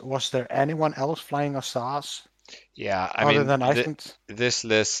 was there anyone else flying Assas? Yeah, other than Iceland? This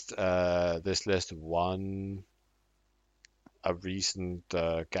list won a recent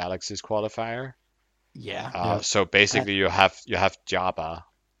Galaxies qualifier. Yeah. So basically, you have Jabba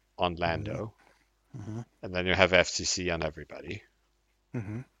on Lando, and then you have FCC on everybody,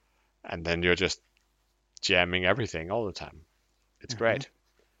 and then you're just jamming everything all the time. It's great.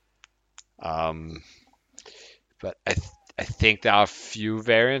 But I think there are a few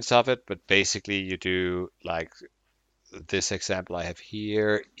variants of it, but basically you do like this example I have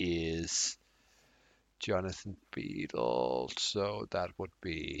here is Jonathan Beadle, so that would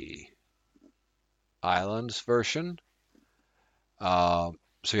be Islands version. So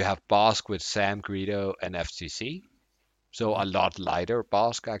you have Bosk with Sam, Greedo, and FCC. So a lot lighter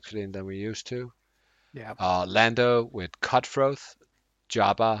Bosk actually than we used to. Yeah. Lando with Cutthroat,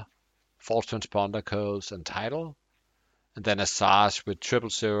 Jabba, False Transponder Codes, and Title. And then Assas with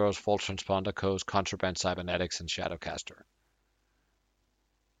 000s, False Transponder Codes, Contraband Cybernetics, and Shadowcaster.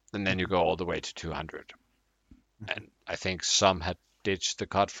 And then you go all the way to 200. And I think some had ditched the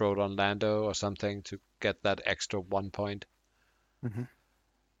Cutthroat on Lando or something to get that extra 1 point.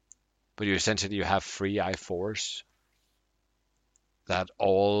 But you essentially have free I4s that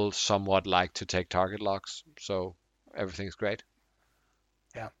all somewhat like to take target locks, so everything's great.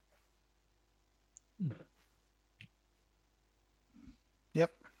 Yeah.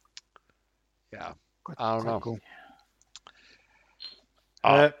 Yep. Yeah. I don't know. Cool.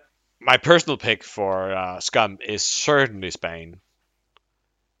 My personal pick for Scum is certainly Spain,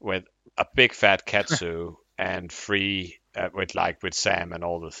 with a big fat Ketsu and free with Sam and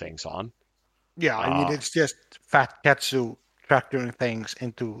all the things on. Yeah, I mean it's just fat Ketsu tractoring things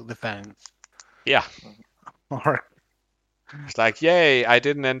into the fangs. Yeah. It's like, yay, I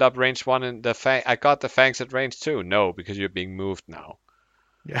didn't end up range 1 in the fang. I got the fangs at range 2. No, because you're being moved now.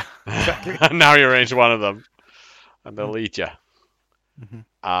 Yeah, exactly. Now you're range 1 of them, and they'll eat you.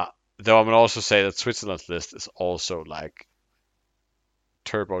 Though I'm gonna also say that Switzerland's list is also like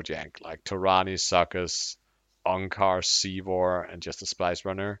turbo jank, like Torani, Suckers, Onkar, Seavor, and just a Splice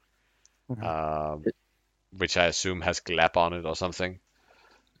Runner, which I assume has Glap on it or something.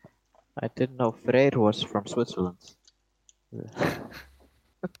 I didn't know Freyr was from Switzerland.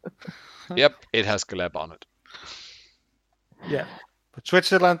 Yep, it has Gleb on it. Yeah, but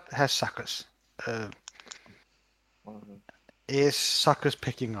Switzerland has suckers. Is suckers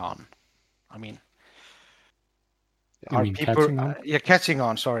picking on? I mean, You are mean people? catching on? Yeah, catching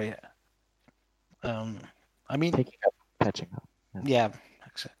on. Sorry. I mean, Picking up, catching up. yeah,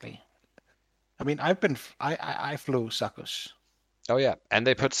 exactly. I mean, I flew suckers. Oh yeah, and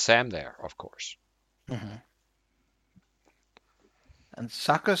they put Sam there, of course. And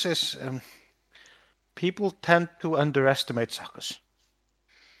suckers is people tend to underestimate suckers.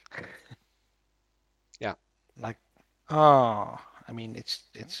 Yeah. Like, oh, I mean,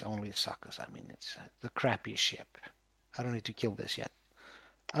 it's only suckers. I mean, it's the crappy ship. I don't need to kill this yet.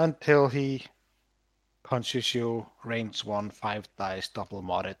 Until he punches you, range 1, 5 dice, double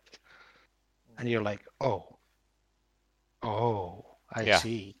modded, and you're like, oh, I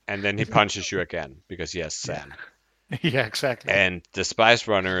see. And then he punches you again because he has Sam. Yeah, exactly. And the Spice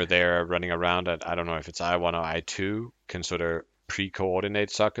Runner there running around at, I don't know if it's I1 or I2, can sort of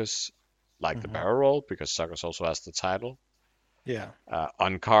pre-coordinate suckers like the barrel roll, because suckers also has the title. Yeah.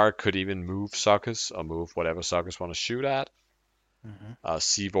 Unkar could even move suckers or move whatever suckers want to shoot at.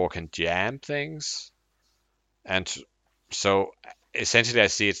 Seavor can jam things. And so essentially I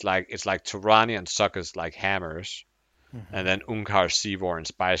see it's like Turani and suckers like hammers. And then Unkar, Seavor, and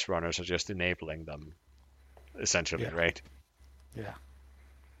Spice Runners are just enabling them. Essentially, right? Yeah.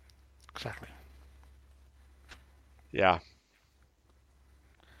 Exactly. Yeah.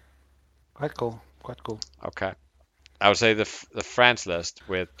 Quite cool. Okay. I would say the France list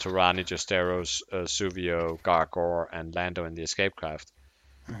with Turani, Justeros, Suvio, Gargor, and Lando in the escape craft.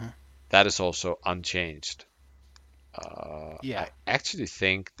 That is also unchanged. Yeah. I actually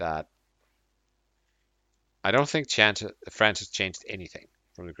think that I don't think France has changed anything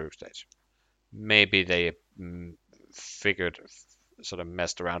from the group stage. Maybe they sort of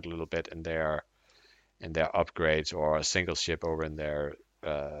messed around a little bit in their upgrades, or a single ship over in their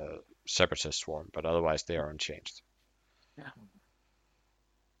Separatist swarm, but otherwise they are unchanged. Yeah.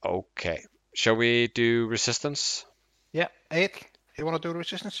 Okay. Shall we do resistance? Yeah. 8. You want to do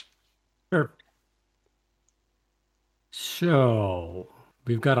resistance? Sure. So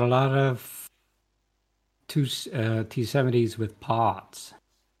we've got a lot of T-70s with pods.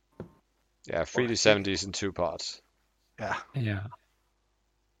 Yeah, 3 T-70s and 2 pods. Yeah. Yeah.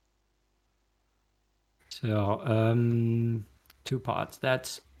 So 2 pods.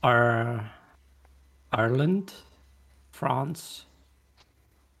 That's Ireland, France,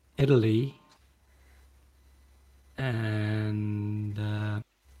 Italy, and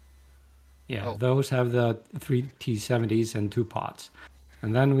those have the 3 T-70s and 2 pods.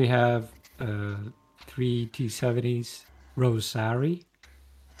 And then we have 3 T-70s Rosari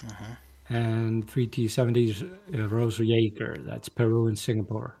and 3 T-70s Rosa-Jaeger. That's Peru and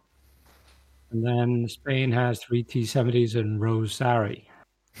Singapore. And then Spain has 3 T-70s and Rosari.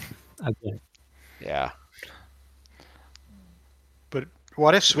 Again. Yeah. But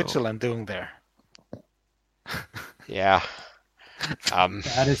what is Switzerland doing there? Yeah.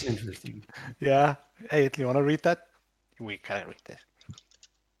 That is interesting. Yeah. Hey, you want to read that? We can read this.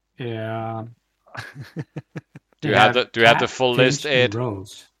 Yeah. Do you have the full list, Ed?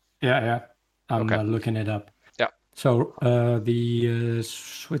 Rows. Yeah. I'm looking it up. Yeah. So the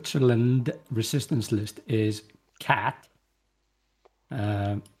Switzerland resistance list is CAT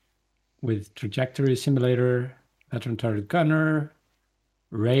with Trajectory Simulator, Veteran Turret Gunner,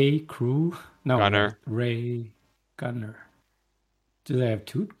 Ray Crew. No, Gunner. Ray Gunner. Do they have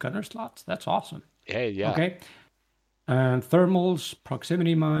 2 gunner slots? That's awesome. Yeah. Okay. And thermals,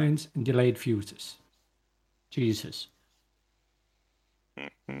 proximity mines, and delayed fuses. Jesus.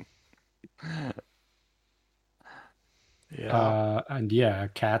 Yeah.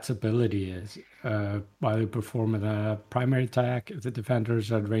 Cat's ability is while you perform a primary attack, if the defender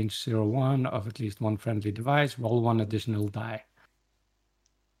is at range 0-1 of at least one friendly device, roll 1 additional die.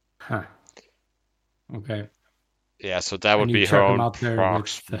 Huh. Okay. Yeah, so that would And be you her check 'em own out there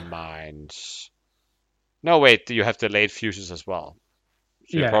prox with mines. No, wait, you have delayed fuses as well.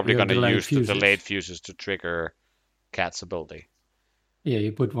 So you're probably you have going to delayed use the fuses. delayed fuses to trigger Cat's ability. Yeah,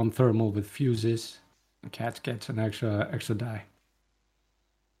 you put 1 thermal with fuses. And Cat gets an extra die.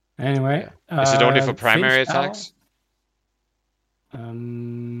 Anyway. Is it only for primary Finch Owl? attacks?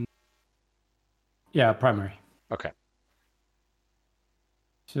 Yeah, primary. Okay.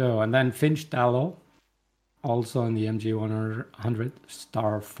 So, and then Finch Dallow, also in the MG100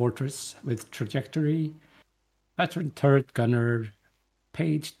 Star Fortress with Trajectory, Veteran Turret Gunner,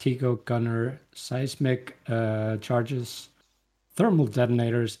 Page Tico Gunner, Seismic Charges, Thermal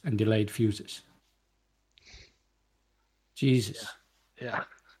Detonators, and Delayed Fuses. Jesus. Yeah.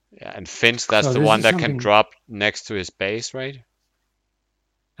 Yeah, and Finch, that's So the this one is that something- can drop next to his base, right?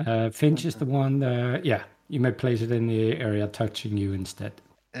 Finch is the one. Yeah, you may place it in the area touching you instead.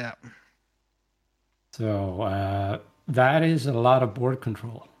 Yeah. So that is a lot of board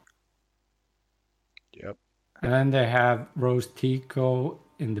control. Yep. And they have Rose Tico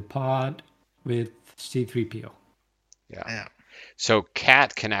in the pod with C3PO. Yeah. So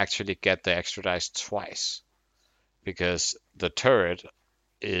Cat can actually get the extra dice twice because the turret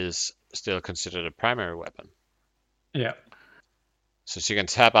is still considered a primary weapon. Yeah. So she can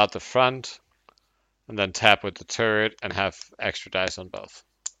tap out the front and then tap with the turret and have extra dice on both.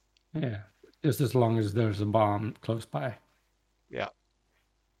 Yeah. Just as long as there's a bomb close by. Yeah.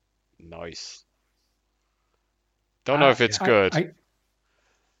 Nice. Don't know if it's I- good.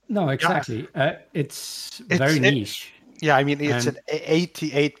 No, exactly. It's very it- niche. Yeah, I mean, it's And- an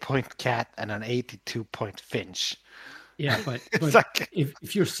 88-point Cat and an 82-point Finch. Yeah, but It's like-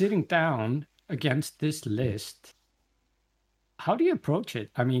 if you're sitting down against this list, how do you approach it?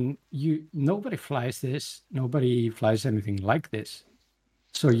 I mean, nobody flies this. Nobody flies anything like this.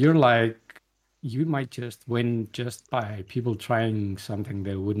 So you're like, you might just win just by people trying something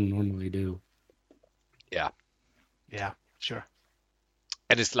they wouldn't normally do. Yeah, sure.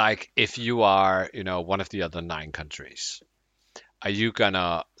 And it's like if you are, one of the other 9 countries, are you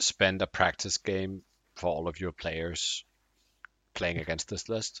gonna spend a practice game for all of your players playing against this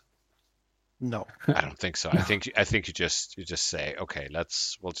list? No. I don't think so. I think you just say, okay,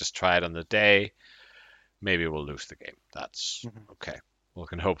 we'll just try it on the day. Maybe we'll lose the game. That's okay. We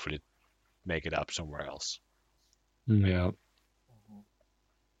can hopefully make it up somewhere else. Yeah.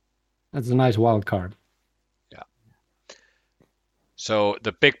 That's a nice wild card. So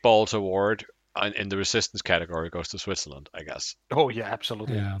the Big Balls Award in the resistance category goes to Switzerland, I guess. Oh, yeah,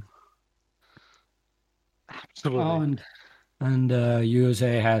 absolutely. Yeah. Absolutely. Oh, and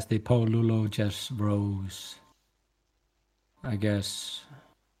USA has the Polulo Just Rose, I guess.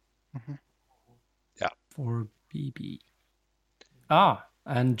 Yeah. 4 BB.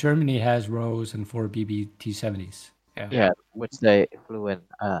 And Germany has Rose and 4 BB T70s. Yeah, which they flew in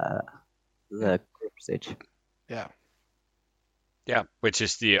the group stage. Yeah. Yeah, which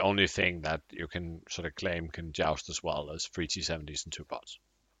is the only thing that you can sort of claim can joust as well as 3 T70s and 2 bots.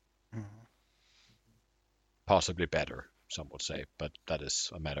 Possibly better, some would say, but that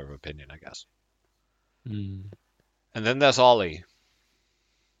is a matter of opinion, I guess. Mm. And then there's Ollie.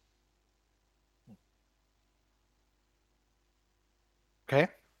 Okay.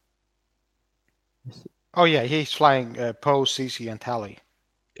 Oh, yeah, he's flying Poe, CC, and Tally.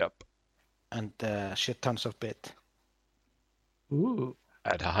 Yep. And shit tons of bit. Ooh.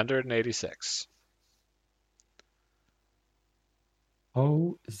 At 186.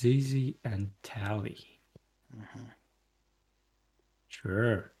 Oh, ZZ and Tally.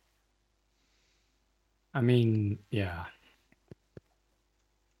 Sure. I mean, yeah.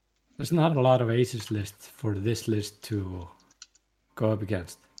 There's not a lot of aces list for this list to go up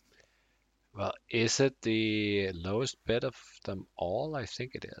against. Well, is it the lowest bid of them all? I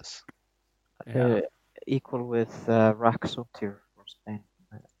think it is. Equal with Rack Sotir from Spain.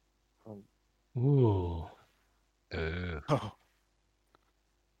 Ooh. Oh.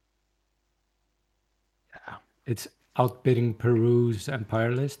 Yeah. It's outbidding Peru's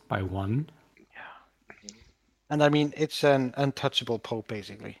Empire list by 1. And I mean, it's an untouchable Poe,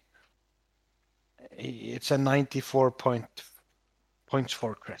 basically. It's a 94 points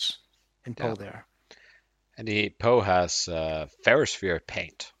for Chris in Poe there. And Poe has Ferrosphere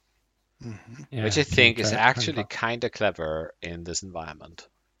paint, Yeah, which I think is try- actually kind of clever in this environment,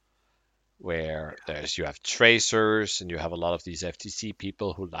 where you have tracers and you have a lot of these FTC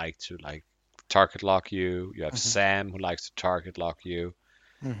people who like to target lock you. You have Sam who likes to target lock you.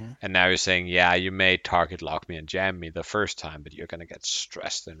 And now you're saying, yeah, you may target lock me and jam me the first time, but you're going to get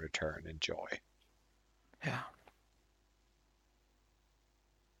stressed in return. Enjoy. Yeah.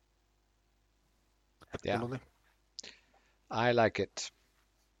 Yeah. Absolutely. I like it.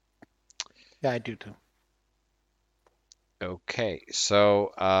 Yeah, I do too. Okay,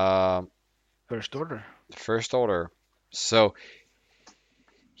 so First order. First order. So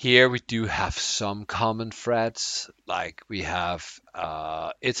here we do have some common threads, like we have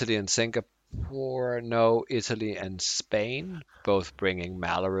Italy and Singapore, no, Italy and Spain, both bringing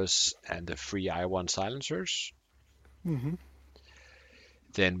Malarus and the free I1 silencers.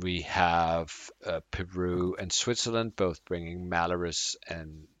 Then we have Peru and Switzerland, both bringing Malarus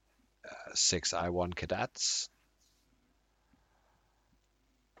and 6 I1 cadets.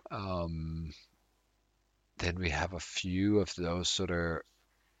 Then we have a few of those sort of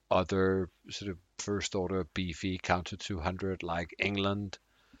other sort of first order beefy counter 200 like England,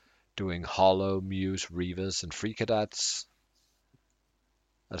 doing Hollow, Muse, Reavers, and Free Cadets.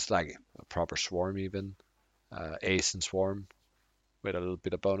 That's like a proper swarm even. Ace and Swarm with a little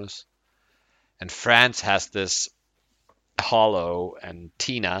bit of bonus. And France has this Hollow and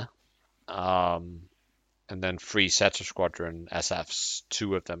Tina, and then 3 Setter Squadron SFs,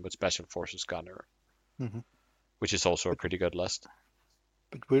 2 of them with Special Forces Gunner, which is also a pretty good list.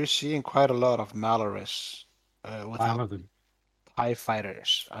 But we're seeing quite a lot of Malorus 5 without of them. TIE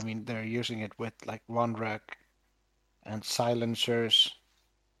fighters. I mean, they're using it with like one rack and silencers.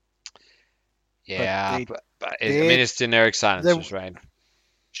 Yeah, they but I mean, it's generic silencers, right?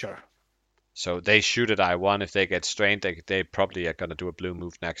 Sure. So they shoot at I1. If they get strained, they probably are going to do a blue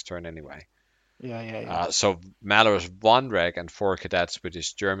move next turn anyway. Yeah. So Malorus 1 reg and 4 cadets, which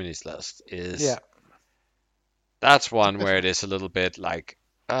is Germany's list, is that's one where it is a little bit like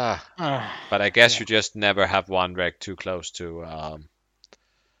but I guess you just never have 1 reg too close to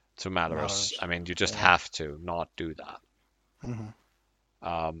Malorus. I mean, you just have to not do that.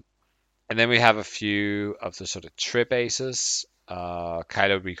 And then we have a few of the sort of trip aces,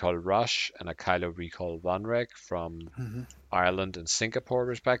 Kylo Recall Rush and a Kylo Recall 1 reg from Ireland and Singapore,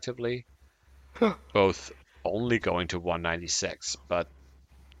 respectively. Both only going to 196, but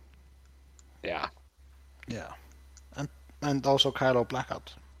yeah. And also Kylo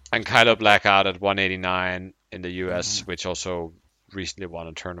Blackout. And Kylo Blackout at 189 in the US, which also recently won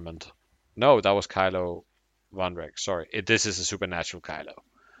a tournament. No, that was Kylo 1 reg. Sorry, this is a Supernatural Kylo.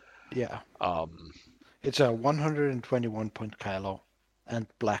 Yeah. It's a 121 point Kylo and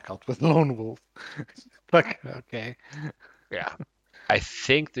Blackout with Lone Wolf. Like, okay. Yeah. I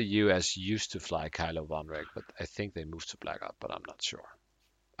think the US used to fly Kylo 1 reg, but I think they moved to Blackout, but I'm not sure.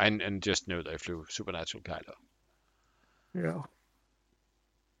 And just knew they flew Supernatural Kylo. Yeah.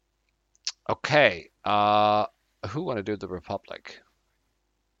 Okay. Who want to do the Republic?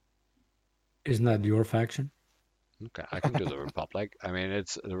 Isn't that your faction? Okay, I can do the Republic. I mean,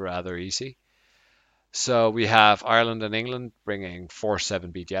 it's rather easy. So we have Ireland and England bringing 4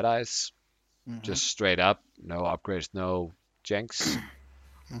 7B Jedis. Just straight up. No upgrades, no janks.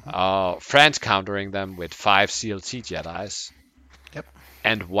 France countering them with 5 CLT Jedis. Yep.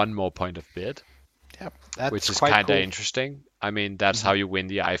 And 1 more point of bid. Yep. That's which is quite kind of cool. interesting. I mean, that's how you win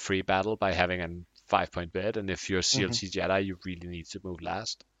the I3 battle, by having a 5-point bid. And if you're CLT Jedi, you really need to move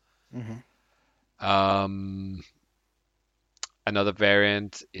last. Another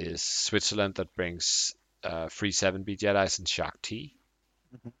variant is Switzerland that brings 3 7B Jedis and Shock T.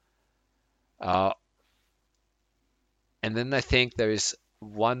 And then I think there is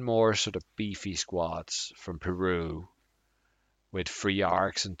one more sort of beefy squads from Peru with 3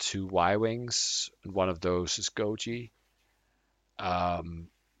 Arcs and 2 Y-Wings. And one of those is Goji.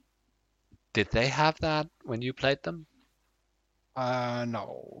 Did they have that when you played them?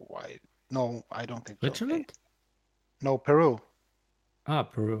 No, I don't think Switzerland? so. No, Peru.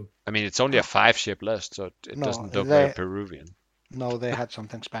 Peru. I mean, it's only a 5-ship list, so it doesn't look very Peruvian. No, they had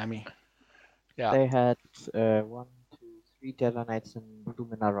something spammy. Yeah. They had 1, 2, 3 Jedi Knights and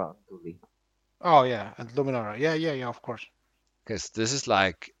Luminara on Duli. Oh yeah, and Luminara. Yeah, of course. Because this is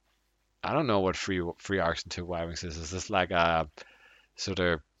like, I don't know what 3 Arcs and 2 Y-Wings is. Is this like a sort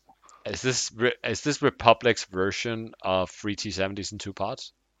of, is this Republic's version of 3 T-70s and 2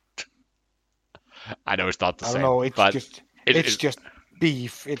 pods? I know it's not the I same. don't know. It's but it's just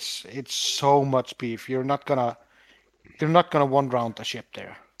beef. It's so much beef. You're not gonna one round a ship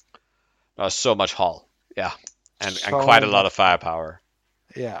there. So much hull, yeah, and So quite a lot of firepower.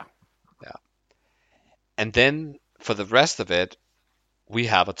 Yeah. And then for the rest of it, we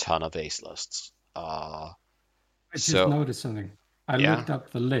have a ton of ace lists. I just noticed something. I looked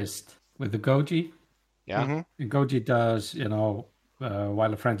up the list with the Goji. Yeah. The Goji does,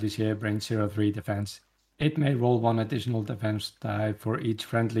 while a friendly ship brings 0-3 defense, it may roll 1 additional defense die for each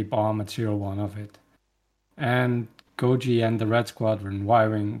friendly bomb at 0-1 of it. And Goji and the Red Squadron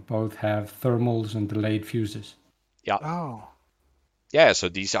Y-Wing both have thermals and delayed fuses. Yeah. Oh. Yeah, so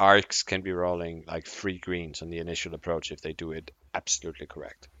these arcs can be rolling like 3 greens on the initial approach if they do it absolutely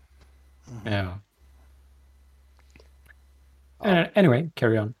correct. Yeah. Anyway,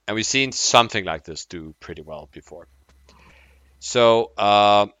 carry on. And we've seen something like this do pretty well before. So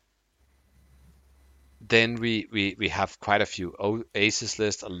then we have quite a few aces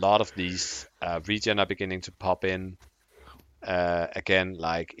list. A lot of these regen are beginning to pop in. Again,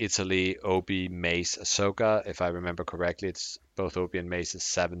 like Italy, Obi, Mace, Ahsoka. If I remember correctly, it's both Obi and Mace is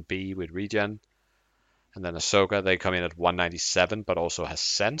 7B with regen. And then Ahsoka, they come in at 197, but also has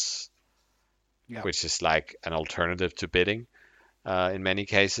sense, which is like an alternative to bidding in many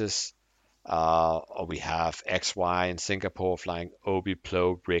cases. Or we have XY in Singapore flying Obi,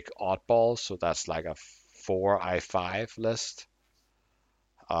 Plo, Rick, Oddball. So that's like a 4i5 list.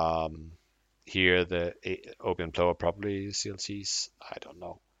 Here the Obi and Plo are probably CLTs. I don't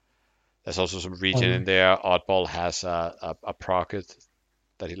know. There's also some region in there. Oddball has a procket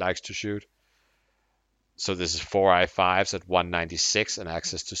that he likes to shoot. So this is 4i5s at 196 and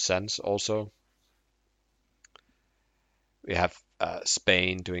access to Sense also. We have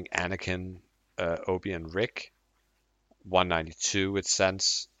Spain doing Anakin, Obi, and Rick. 192 with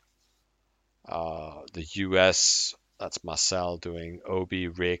Sense. The US, that's Marcel doing Obi,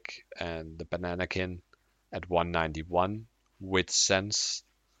 Rick, and the Bananakin at 191 with Sense.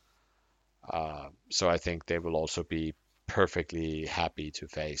 So I think they will also be perfectly happy to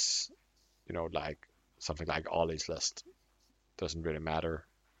face, like something like Ollie's list. Doesn't really matter.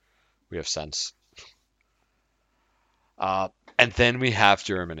 We have Sense. And then we have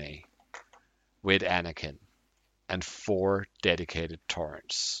Germany with Anakin and 4 dedicated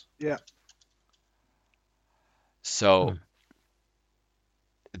torrents. Yeah. So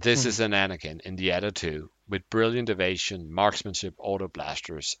this is an Anakin in the Edda 2 with brilliant evasion, marksmanship, auto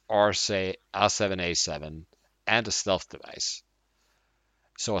blasters, R7A7, and a stealth device.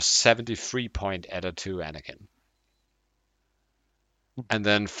 So a 73-point Edda 2 Anakin. And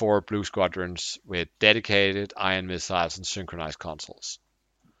then 4 blue squadrons with dedicated ion missiles and synchronized consoles.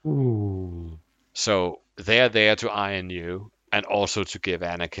 Ooh. So they are there to iron you and also to give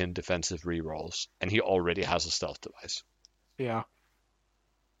Anakin defensive rerolls. And he already has a stealth device. Yeah.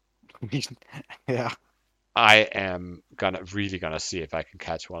 Yeah. I am really gonna see if I can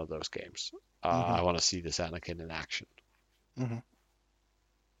catch one of those games. I want to see this Anakin in action. Mm-hmm.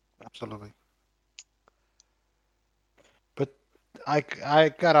 Absolutely. But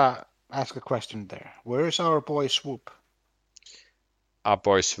I gotta ask a question there. Where is our boy Swoop? Our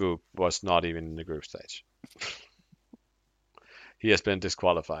boy Swoop was not even in the group stage. He has been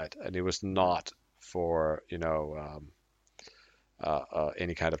disqualified, and it was not for any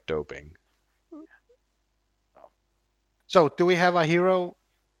kind of doping. So, do we have a hero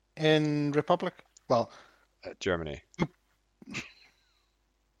in Republic? Well, Germany.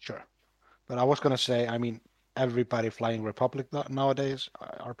 Sure. But I was going to say, I mean, everybody flying Republic nowadays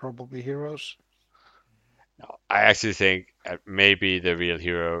are probably heroes. No, I actually think maybe the real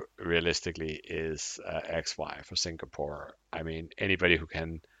hero realistically is XY for Singapore. I mean, anybody who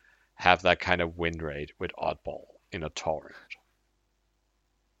can have that kind of win rate with Oddball in a torrent.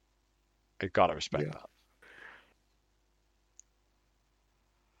 I gotta respect that.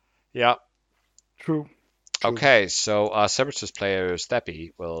 Yeah. True. Okay, so Separatist player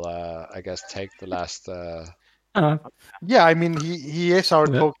Steppy will, I guess, take the last. Yeah, I mean, he is our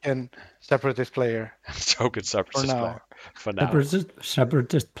token Separatist player. Token Separatist player for now.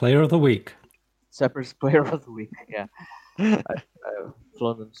 Separatist player of the week. Separatist player of the week. Yeah, I've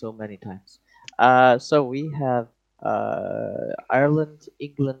flown them so many times. So we have Ireland,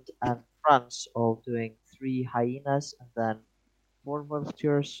 England, and France all doing 3 hyenas and then 4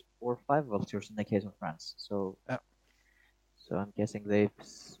 vultures or 5 vultures in the case of France. So, so I'm guessing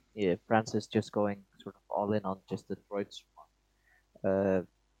France is just going sort of all in on just the droids.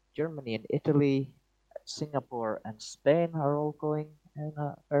 Germany and Italy, Singapore and Spain are all going in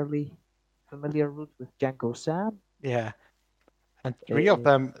a fairly familiar route with Jango Sam. Yeah, and 3 of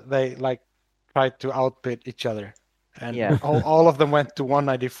them they tried to outbid each other, and all of them went to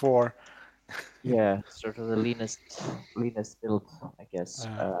 194. Yeah, sort of the leanest build, I guess.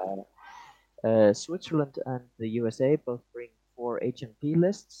 Switzerland and the USA both bring 4 HMP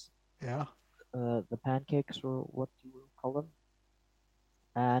lists. Yeah. The pancakes, or what you will call them.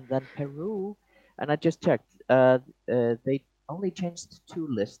 And then Peru, and I just checked. They only changed 2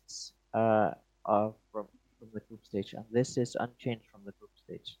 lists from the group stage, and this is unchanged from the group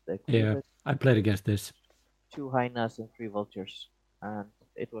stage. I played against this. 2 hyenas and 3 vultures, and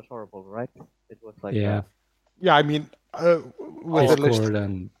it was horrible, right? It was like yeah. I mean, with the list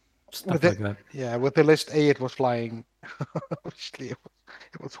and stuff like that. Yeah, with the list A, it was flying. Obviously,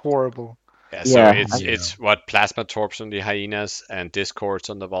 it was horrible. Yeah, so it's what plasma torps on the hyenas and discords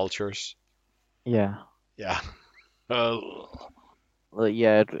on the vultures. Yeah. Yeah. Well,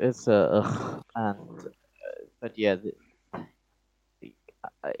 yeah, it's but yeah,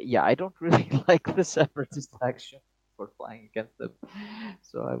 I don't really like the Separatist faction for flying against them,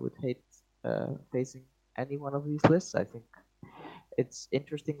 so I would hate facing any one of these lists. I think it's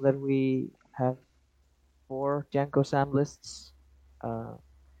interesting that we have 4 Jango Sam lists. I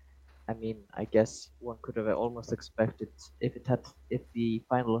mean, I guess one could have almost expected if the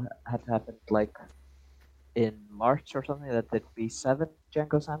final had happened like in March or something, that there'd be 7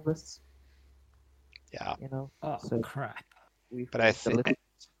 Jango Sam lists. Yeah. you know. Oh So crap! we've But I moved a think little.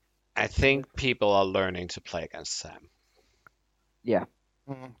 I think people are learning to play against Sam. Yeah.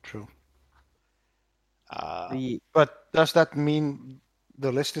 True. The But does that mean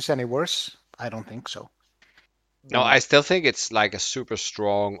the list is any worse? I don't think so. No, I still think it's like a super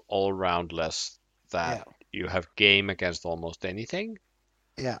strong all-round list that Yeah. you have game against almost anything.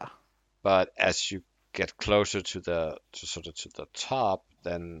 Yeah. But as you get closer to the top,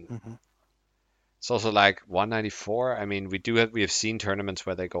 then Mhm. it's also like 194. I mean, we have seen tournaments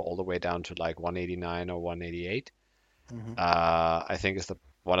where they go all the way down to like 189 or 188. Mhm. I think is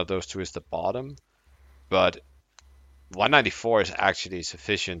one of those two is the bottom, but 194 is actually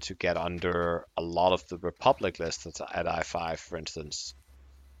sufficient to get under a lot of the Republic lists at I5, for instance.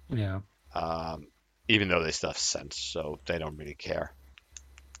 Yeah. Even though they still have sense, so they don't really care.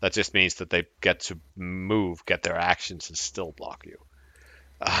 That just means that they get to move, get their actions, and still block you.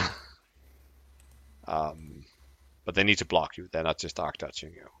 But they need to block you. They're not just arc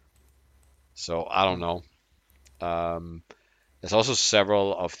touching you. So I don't know. There's also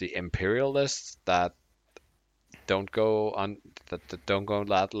several of the Imperial lists that don't go on that don't go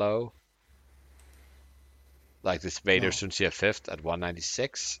that low. Like this Vader Suntia 5th at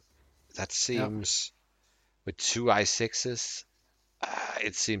 196. That seems with two I6s.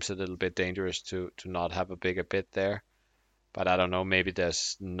 It seems a little bit dangerous to not have a bigger bit there. But I don't know, maybe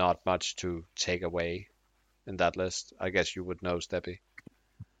there's not much to take away in that list. I guess you would know, Steppy.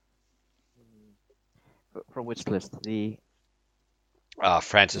 from which list? The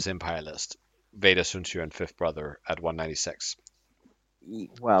Francis Empire list. Vader, Sun Tzu, and Fifth Brother at 196.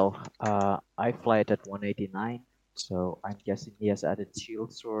 well, I fly it at 189, so I'm guessing he has added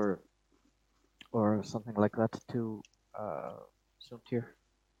shields or something like that to Suntir.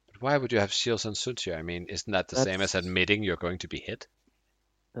 But why would you have shields on Sun Tzu? I mean, isn't that the same as admitting you're going to be hit?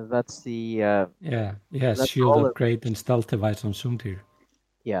 That's the Yeah. Yes. That's Shield all upgrade and stealth device on Suntir.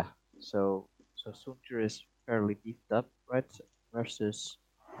 yeah. So Suntir is fairly beefed up, right? Versus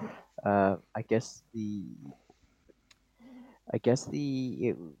I guess the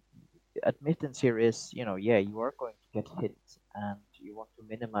admittance here is, you are going to get hit, and you want to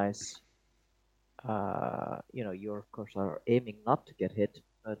minimize. You of course are aiming not to get hit,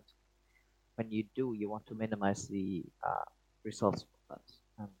 but when you do, you want to minimize the results of that.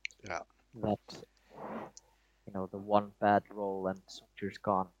 And that, the one bad roll and Suntir's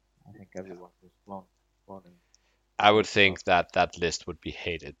gone. I think everyone was blown in. I would think that list would be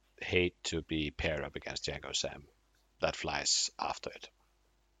hate to be paired up against Django Sam. That flies after it.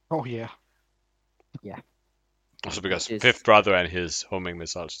 Oh yeah. Yeah. Also because Fifth Brother and his homing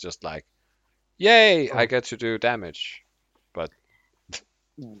missiles just like, yay, I get to do damage. But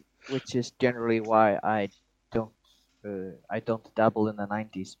which is generally why I don't dabble in the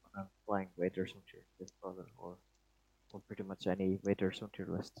 90s when I'm flying Vader Suntir, Fifth Brother, or pretty much any Vader Suntir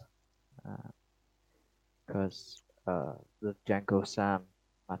list. Because the Django Sam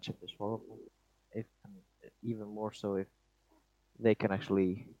matchup is horrible. And even more so if they can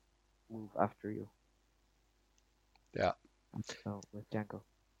actually move after you. Yeah. So with Django.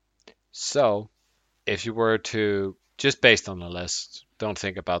 So, if you were to, just based on the list, don't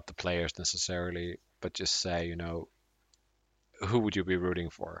think about the players necessarily, but just say, who would you be rooting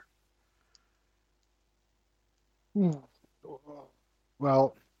for?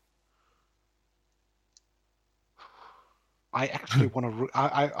 Well, I actually want to root.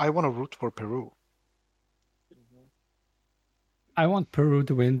 I want to root for Peru. I want Peru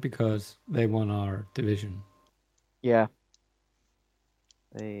to win because they won our division. Yeah.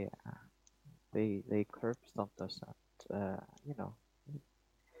 They curb stomped us, and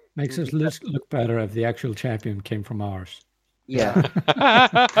Makes us look better if the actual champion came from ours. Yeah.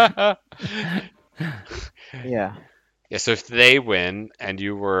 Yeah. Yeah, so if they win and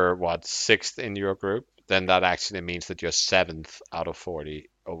you were, 6th in your group, then that actually means that you're 7th out of 40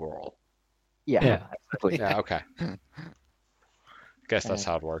 overall. Yeah. Exactly. Yeah, okay. Guess that's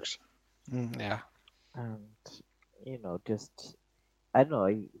how it works. Yeah. And, just, I don't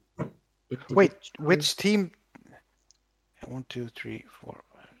know. Wait, which team? 1, 2, 3, 4,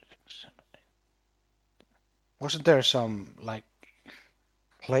 5, 6, 7, 8. Wasn't there some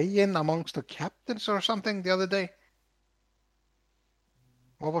play-in amongst the captains or something the other day?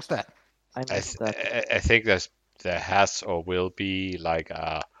 What was that? I missed that. I think there has or will be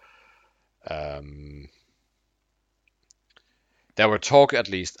there were talk at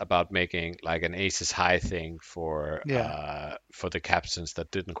least about making like an Aces High thing for the captains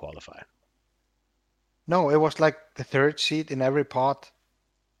that didn't qualify. No, it was like the 3rd seed in every pot.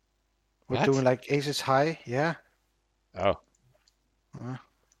 We're What? doing like Aces High, yeah. Oh.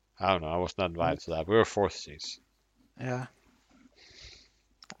 I don't know. I was not invited to that. We were fourth seeds. Yeah.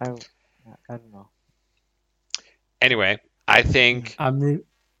 I don't know. Anyway, I think. I'm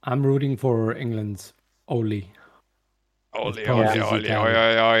rooting for England's Oli. Oli.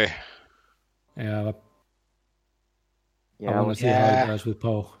 Yeah, Yeah, I want to see how it does with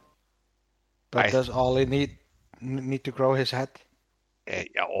Poe. But does Ollie need to grow his head? Yeah,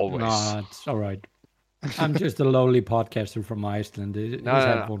 always. No, it's all right. I'm just a lowly podcaster from Iceland. His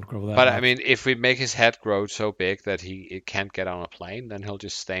head won't grow that But much. I mean, if we make his head grow so big that he can't get on a plane, then he'll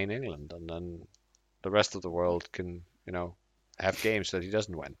just stay in England, and then the rest of the world can, have games that he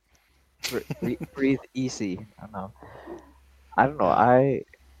doesn't win. Breathe easy. I don't know.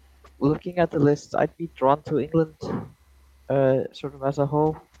 Looking at the list, I'd be drawn to England, sort of as a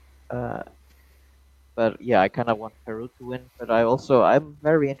whole. But yeah, I kind of want Peru to win. But I'm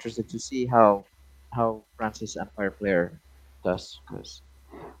very interested to see how France's Empire player does,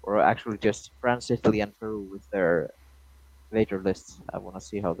 or actually just France, Italy, and Peru with their later lists. I want to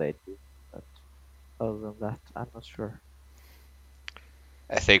see how they do. But other than that, I'm not sure.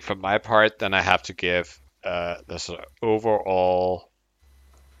 I think for my part, then I have to give the sort of overall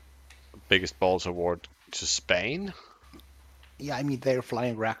biggest balls award to Spain. Yeah, I mean they're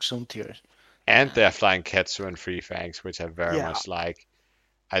flying Raxum tiers. And they're flying Ketsu and Free Fangs, which I very much like.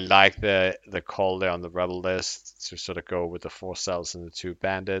 I like the call there on the Rebel list to sort of go with the 4 cells and the 2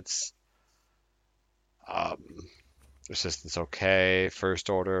 bandits. Resistance okay. First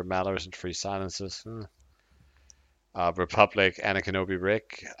Order, Malors and 3 silences. Republic, Anakinobi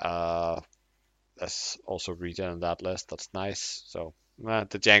Rick. That's also regen on that list. That's nice. So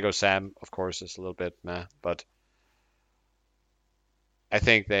the Django Sam, of course, is a little bit meh, but I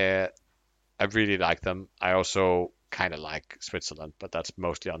think I really like them. I also kind of like Switzerland, but that's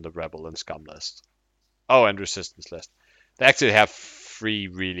mostly on the Rebel and Scum list. Oh, and Resistance list. They actually have 3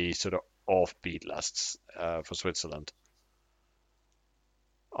 really sort of offbeat lists for Switzerland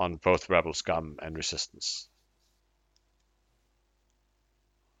on both Rebel, Scum, and Resistance.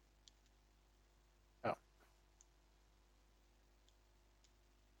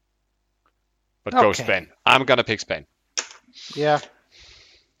 But go Spain. I'm going to pick Spain. Yeah.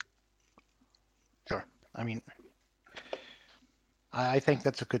 Sure. I mean, I think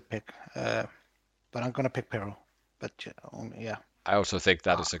that's a good pick. But I'm going to pick Peru. But yeah. I also think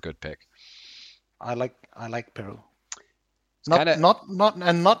that is a good pick. I like Peru.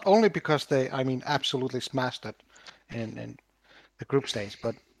 Not only because they, absolutely smashed it in the group stage,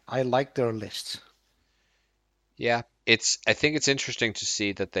 but I like their lists. Yeah, I think it's interesting to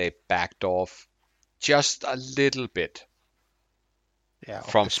see that they backed off just a little bit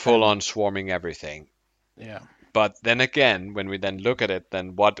from full-on swarming everything. Yeah. But then again, when we then look at it,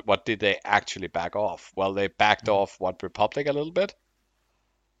 then what did they actually back off? Well, they backed off Republic a little bit?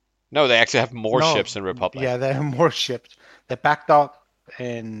 No, they actually have more ships in Republic. Yeah, they have more ships. They backed off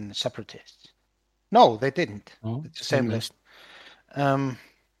in Separatists. No, they didn't. Oh, it's the same list.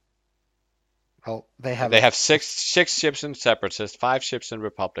 Well, they have six ships in Separatist, 5 ships in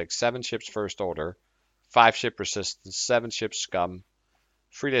Republic, 7 ships First Order, 5 ship Resistance, 7 ships Scum,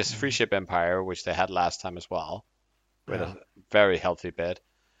 3 ship Empire, which they had last time as well, with a very healthy bid,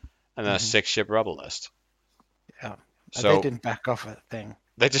 and then a 6 ship Rebel list. Yeah, so they didn't back off a thing.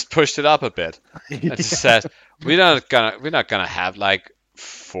 They just pushed it up a bit. It just says we're not gonna have like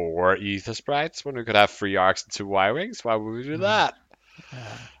 4 Ether Sprites when we could have 3 Arcs and 2 Y-Wings. Why would we do that?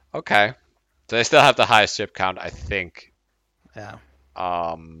 Okay. So they still have the highest ship count, I think. Yeah.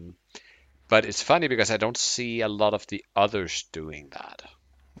 But it's funny because I don't see a lot of the others doing that.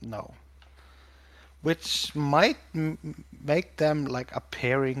 No. Which might make them like a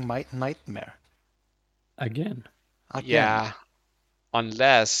pairing nightmare. Again. Yeah.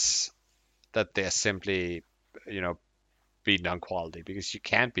 Unless that they're simply, beaten on quality, because you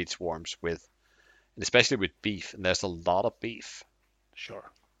can't beat swarms with, especially with beef, and there's a lot of beef. Sure.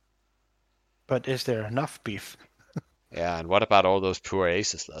 But is there enough beef? Yeah, and what about all those poor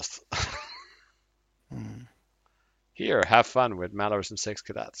aces lists? Here, have fun with Malors and 6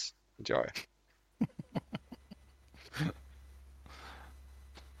 cadets. Enjoy.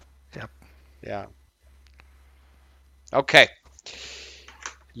 Yep. Yeah. Okay.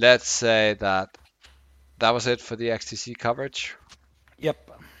 Let's say that was it for the XTC coverage.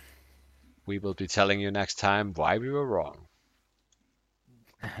 Yep. We will be telling you next time why we were wrong.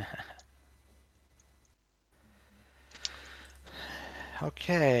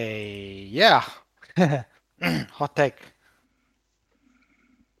 Okay. Yeah. Hot take.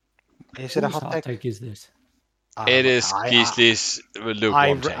 Is it a hot take? take is this? It is Gisli's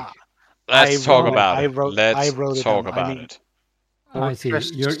lukewarm take. Let's talk about it. Let's talk about it. I see.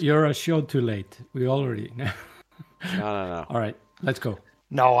 You're a show too late. We already. No. All right, let's go.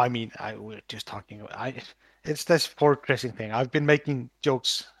 No, I mean, we're just talking. It's this fortressing thing. I've been making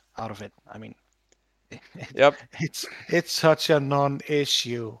jokes out of it. I mean, Yep. it's such a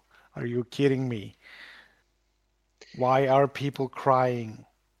non-issue. Are you kidding me? Why are people crying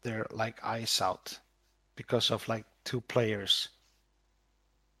their like eyes out because of like 2 players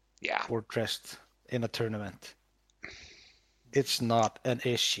Yeah. fortressed in a tournament? It's not an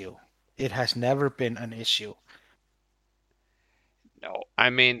issue. It has never been an issue. No. I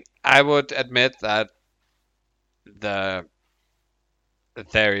mean, I would admit that there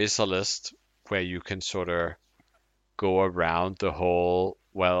is a list where you can sort of go around the whole,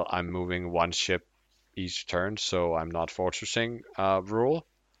 well, I'm moving 1 ship each turn, so I'm not fortressing rule.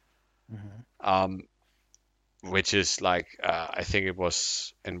 Which is like, I think it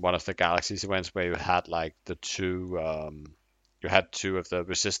was in one of the Galaxies events where you had like the 2, you had 2 of the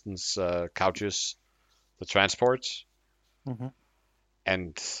resistance couches, the transports.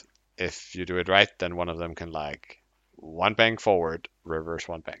 And if you do it right, then one of them can like 1 bank forward, reverse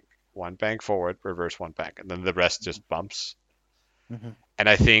 1 bank, 1 bank forward, reverse 1 bank, and then the rest just bumps. And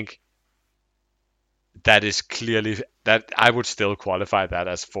I think that is clearly that I would still qualify that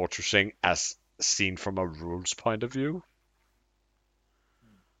as fortressing as seen from a rules point of view,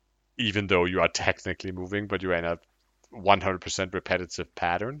 even though you are technically moving, but you're in a 100% repetitive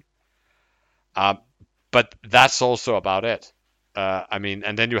pattern. But that's also about it. I mean,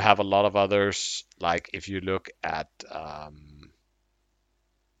 and then you have a lot of others, like if you look at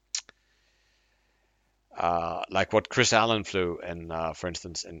like what Chris Allen flew in, for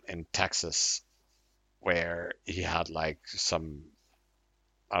instance, in Texas, where he had like some,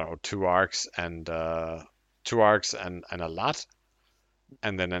 I don't know, 2 arcs and a lot,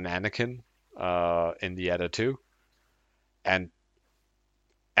 and then an Anakin in the other 2, and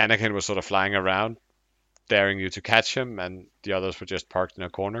Anakin was sort of flying around, daring you to catch him, and the others were just parked in a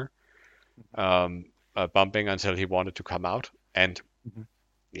corner, bumping until he wanted to come out. And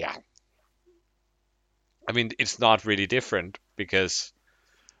yeah, I mean, it's not really different, because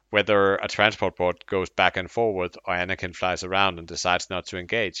whether a transport pod goes back and forward or Anakin flies around and decides not to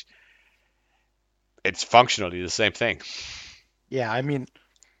engage, it's functionally the same thing. Yeah, I mean,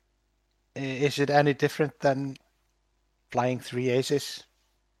 is it any different than flying 3 aces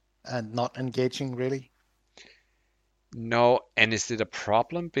and not engaging, really? No, and is it a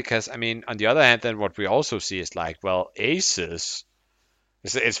problem? Because, I mean, on the other hand, then what we also see is like, well, aces,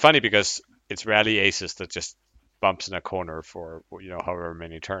 it's funny because it's rarely aces that just bumps in a corner for, you know, however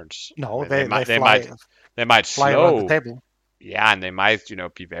many turns. No, they might fly around the slow. table. Yeah, and they might, you know,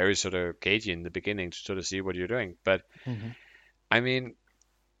 be very sort of cagey in the beginning to sort of see what you're doing. But I mean,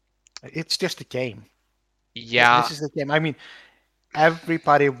 it's just a game. Yeah, This is the game. I mean,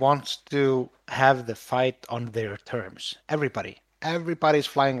 everybody wants to have the fight on their terms. Everybody's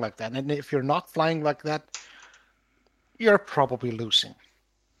flying like that. And if you're not flying like that, you're probably losing.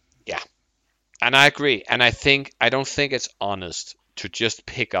 Yeah. And I agree. And I don't think it's honest to just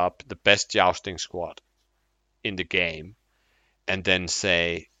pick up the best jousting squad in the game and then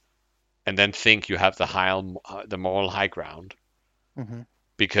think you have the moral high ground,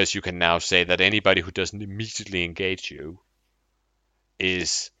 because you can now say that anybody who doesn't immediately engage you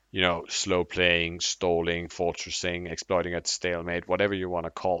is, you know, slow playing, stalling, fortressing, exploiting a stalemate, whatever you want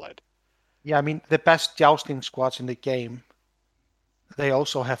to call it. Yeah, I mean, the best jousting squads in the game, they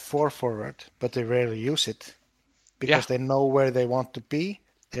also have 4 forward, but they rarely use it because they know where they want to be,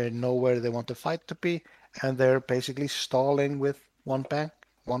 they know where they want the fight to be, and they're basically stalling with 1 bank,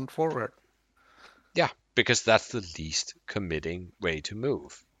 1 forward. Yeah, because that's the least committing way to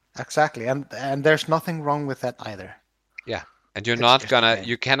move. Exactly, and there's nothing wrong with that either. Yeah, and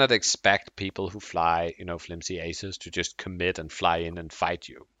you cannot expect people who fly, you know, flimsy aces to just commit and fly in and fight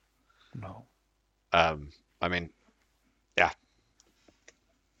you. No. I mean, yeah.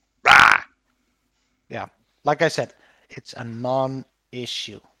 Yeah, like I said, it's a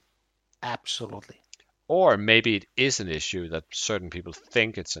non-issue. Absolutely. Or maybe it is an issue that certain people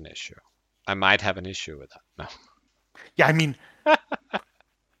think it's an issue. I might have an issue with that. No. Yeah, I mean,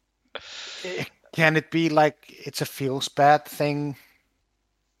 can it be like it's a feels bad thing?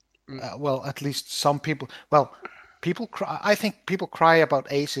 Well, at least some people. Well, people cry. I think people cry about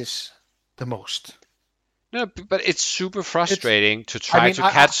aces the most. No, but it's super frustrating to try to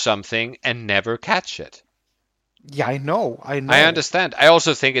catch something and never catch it. Yeah, I know. I understand. I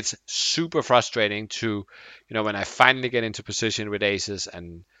also think it's super frustrating to, you know, when I finally get into position with aces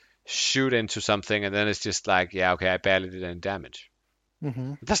and shoot into something, and then it's just like, yeah, okay, I barely did any damage.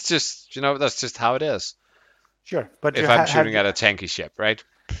 That's just, you know, that's just how it is. Sure, but if I'm shooting at a tanky ship, right?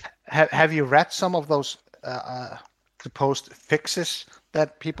 Have you read some of those supposed fixes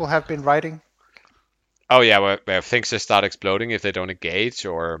that people have been writing? Oh yeah, where things just start exploding if they don't engage,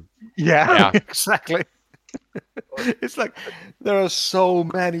 or yeah. Exactly. It's like there are so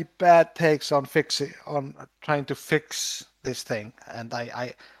many bad takes on trying to fix this thing, and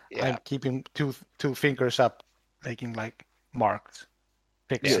I'm keeping two fingers up, making like marked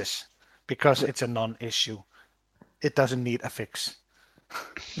fixes because it's a non-issue. It doesn't need a fix.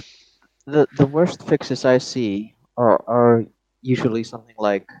 The worst fixes I see are usually something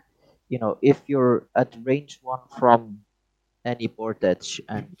like, if you're at range 1 from any board edge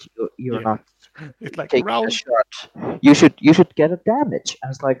and you're not It's like taking a round. shot, you should get a damage.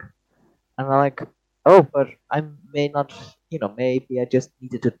 And I'm like, oh, but I may not, maybe I just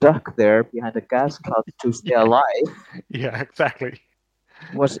needed to duck there behind a gas cloud to stay alive. Yeah, exactly.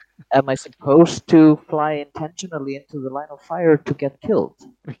 Am I supposed to fly intentionally into the line of fire to get killed?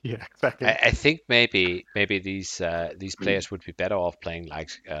 Yeah, exactly. I think maybe these players would be better off playing like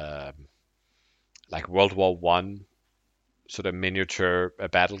World War One sort of miniature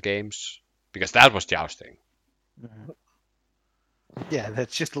battle games, because that was jousting. Yeah,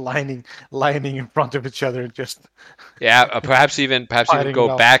 that's just lining in front of each other and just. Yeah, perhaps even Fighting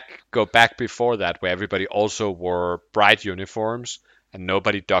go it back before that, where everybody also wore bright uniforms and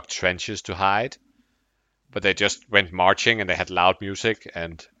nobody dug trenches to hide, but they just went marching and they had loud music,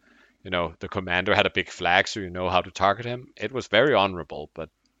 and the commander had a big flag, so you know how to target him. It was very honorable, but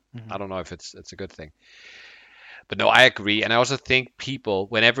I don't know if it's a good thing. But no, I agree, and I also think people,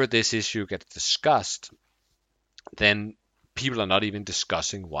 whenever this issue gets discussed, then people are not even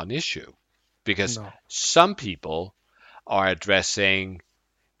discussing one issue, because some people are addressing,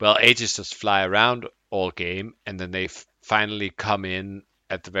 well, Aegis just fly around all game, and then they finally come in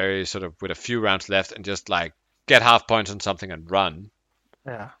at the very sort of with a few rounds left and just like get half points on something and run.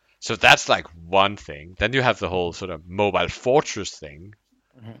 Yeah. So that's like one thing. Then you have the whole sort of mobile fortress thing,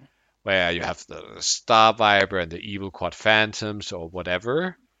 where you have the Star Viper and the Evil Quad Phantoms or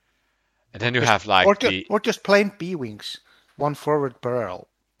whatever, and then you have like or just plain B-wings, one forward barrel.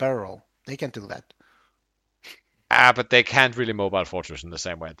 They can do that. But they can't really mobile fortress in the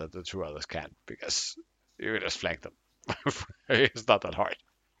same way that the two others can, because you just flank them. It's not that hard.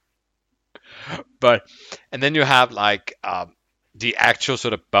 And then you have like the actual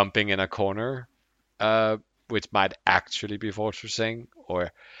sort of bumping in a corner, which might actually be fortressing,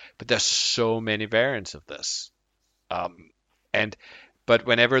 but there's so many variants of this. But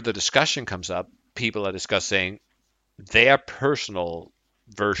whenever the discussion comes up, people are discussing their personal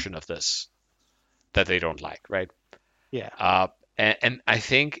version of this that they don't like, right? Yeah. And I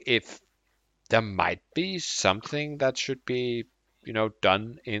think if there might be something that should be,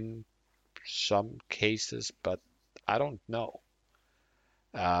 done in some cases, but I don't know.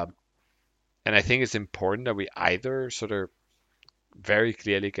 And I think it's important that we either sort of very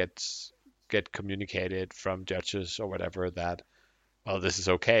clearly get communicated from judges or whatever that, well, this is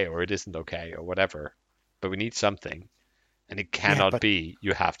okay or it isn't okay or whatever, but we need something, and it cannot be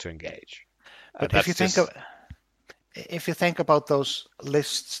you have to engage. But if you think about those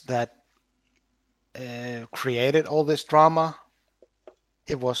lists that created all this drama,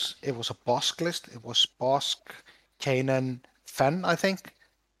 it was a Bosk list. It was Bosk, Kanan, Fen, I think,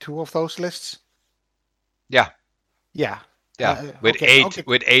 2 of those lists. Yeah. With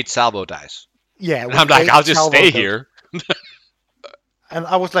eight salvo dice. Yeah. And I'm like, I'll just stay here. And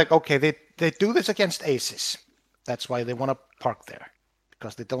I was like, okay, they do this against aces. That's why they want to park there,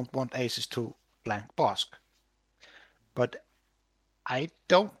 because they don't want aces to blank Bosk. But I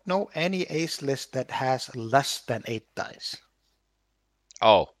don't know any ace list that has less than 8 dice.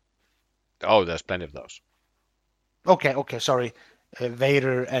 Oh, there's plenty of those. Okay, sorry.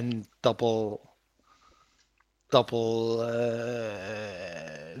 Vader and double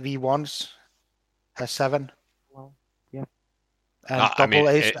V1s has 7. Well, yeah. And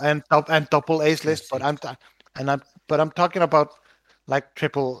double ace list, but I'm talking about like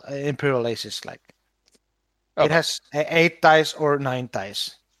triple Imperial aces, like. Okay. It has 8 dice or 9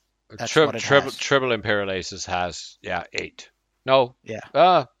 dice. That's what it has. Triple Imperial Aces has 8. No.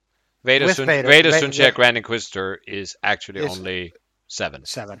 Yeah. Vader Suncheck Grand Inquisitor is actually only 7.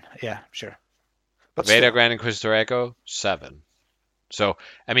 7. Yeah, sure. But Vader Grand Inquisitor Echo 7. So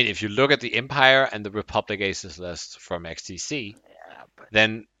I mean, if you look at the Empire and the Republic Aces list from XTC,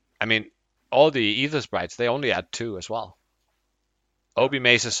 then I mean, all the Ether sprites, they only add 2 as well. Obi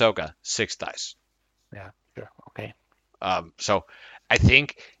Mesa Ahsoka 6 dice. Yeah. Sure. Okay. So I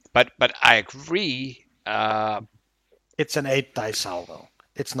think, but I agree. It's an 8 dice salvo.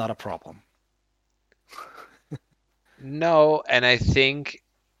 It's not a problem. No, and I think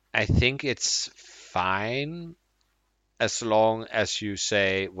it's fine as long as you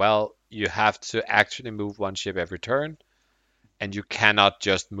say, well, you have to actually move one ship every turn, and you cannot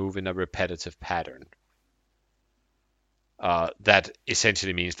just move in a repetitive pattern. That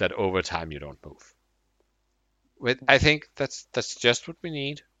essentially means that over time you don't move. I think that's just what we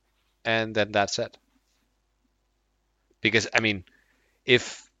need, and then that's it. Because I mean,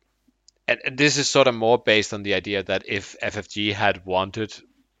 if and this is sort of more based on the idea that if FFG had wanted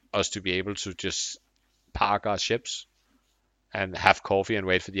us to be able to just park our ships and have coffee and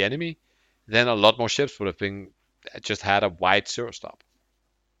wait for the enemy, then a lot more ships would have been just had a wide zero stop.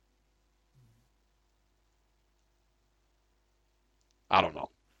 I don't know.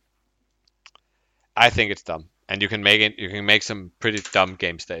 I think it's dumb, and you can make some pretty dumb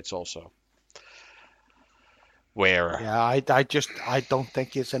game states also. Where Yeah, I don't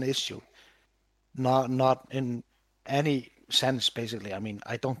think it's an issue. Not in any sense, basically. I mean,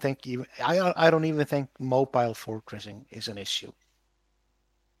 I don't even think mobile fortressing is an issue.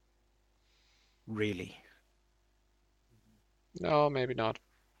 Really. No, maybe not.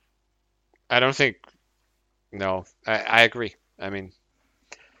 I don't think. No, I agree. I mean,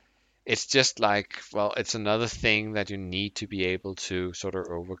 it's just like, well, it's another thing that you need to be able to sort of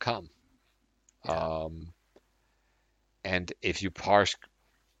overcome. Yeah. And if you park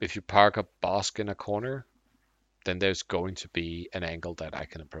a Bossk in a corner, then there's going to be an angle that I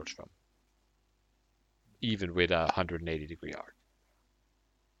can approach from, even with a 180-degree arc.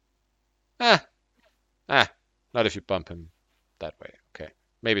 Not if you bump him that way. Okay,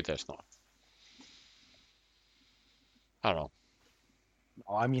 maybe there's not. I don't know.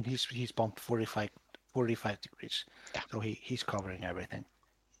 No, I mean he's bumped 45 degrees, Yeah. so he's covering everything.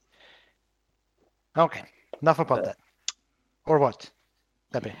 Okay, enough about that. Or what,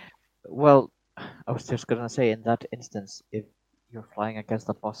 Debbie? Well, I was just gonna say, in that instance, if you're flying against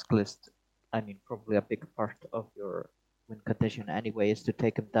a Bossk list, I mean, probably a big part of your win condition anyway is to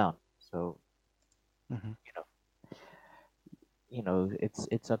take him down. So, Mhm.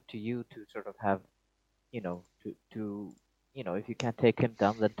 it's up to you to sort of have, to if you can't take him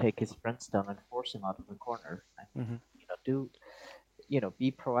down, then take his friends down and force him out of the corner. And, Mhm.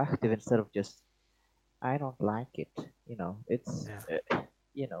 be proactive instead of just, I don't like it. It's,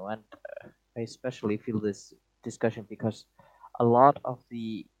 and I especially feel this discussion because a lot of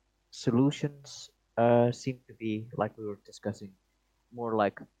the solutions seem to be, like we were discussing, more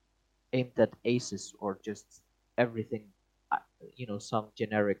like aimed at aces or just everything, some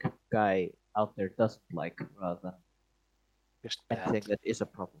generic guy out there doesn't like, rather than Just anything bad. that is a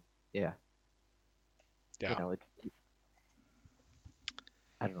problem. Yeah. Yeah.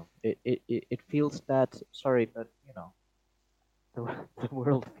 I don't know. It feels bad. Sorry, but the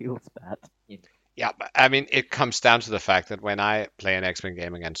world feels bad. Yeah, but I mean, it comes down to the fact that when I play an X-Wing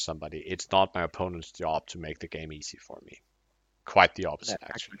game against somebody, it's not my opponent's job to make the game easy for me. Quite the opposite,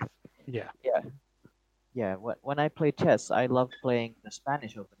 actually. Yeah. Yeah. When I play chess, I love playing the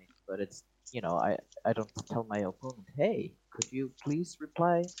Spanish opening, but it's I don't tell my opponent, hey, could you please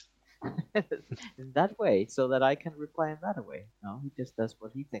reply in that way so that I can reply in that way. No, he just does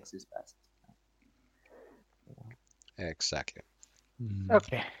what he thinks is best. Exactly.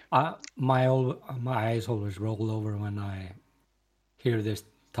 Okay. My eyes always roll over when I hear this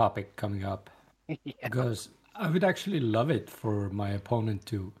topic coming up, because I would actually love it for my opponent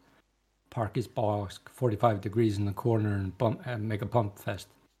to park his Bossk 45 degrees in the corner and make a pump fest.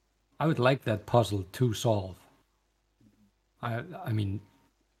 I would like that puzzle to solve. I mean,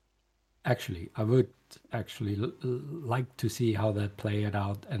 actually, I would actually like to see how that played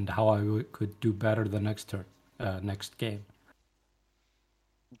out and how I could do better the next game.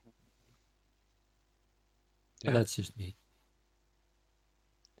 But that's just me.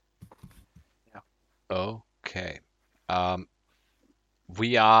 Okay.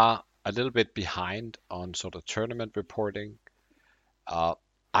 We are a little bit behind on sort of tournament reporting.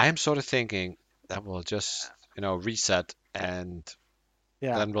 I am sort of thinking that we'll just, reset and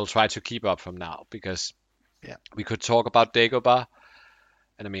then we'll try to keep up from now, because we could talk about Dagobah.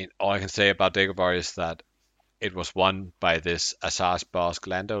 And I mean, all I can say about Dagobah is that it was won by this Asajj Bossk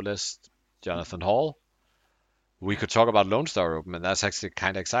Lando list, Jonathan Hall. We could talk about Lone Star Open, and that's actually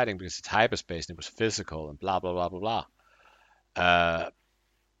kind of exciting because it's hyperspace and it was physical and blah, blah, blah, blah, blah.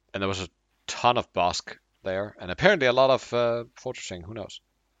 And there was a ton of Bossk there, and apparently a lot of fortressing, who knows.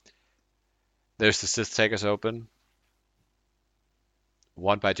 There's the Sith Takers Open,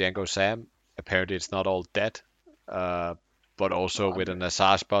 won by Jango Sam. Apparently it's not all dead, but also with an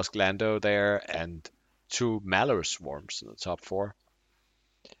Asajj Bossk Lando there and 2 Malor Swarms in the top 4.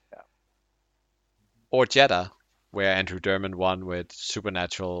 Or Jeddah, where Andrew Dermott won with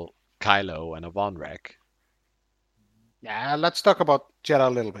Supernatural Kylo and a Von Wreck. Yeah, let's talk about Jedi a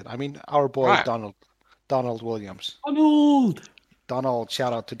little bit. I mean, our boy Right. Donald Williams. Donald!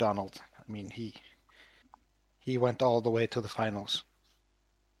 Shout out to Donald. I mean, he went all the way to the finals.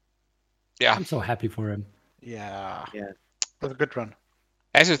 Yeah. I'm so happy for him. Yeah. Yeah. It was a good run.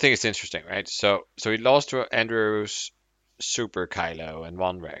 I actually think it's interesting, right? So he lost to Andrew's Super Kylo and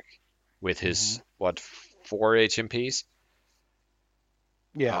Von Wreck with his, 4 HMPs?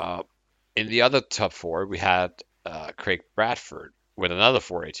 Yeah. In the other top 4, we had Craig Bradford with another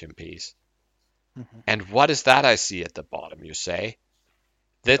 4 HMPs. And what is that I see at the bottom, you say?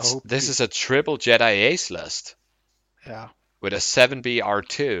 This is a triple Jedi Ace list Yeah. with a 7B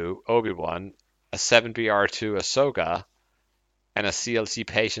R2 Obi-Wan, a 7B R2 Ahsoka, and a CLC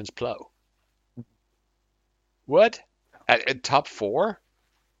Patience Plo. What? At top 4?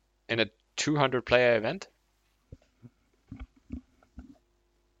 In a 200-player event?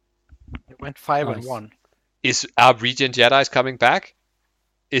 It went 5 and Nice. 1. Are Regen Jedis coming back?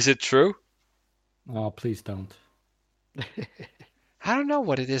 Is it true? Oh, please don't. I don't know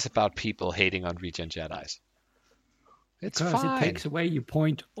what it is about people hating on Regen Jedis. It's Because fine. it takes away your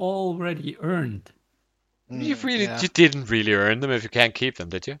point already earned. You yeah. didn't really earn them if you can't keep them,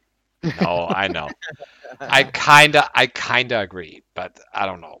 did you? No, I know. I kinda agree, but I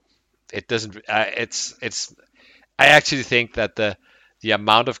don't know. It doesn't. It's. I actually think that the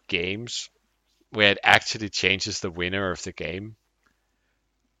amount of games where it actually changes the winner of the game,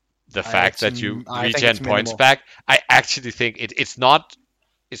 the fact that you I think regen it's points minimal. back, I actually think it's not.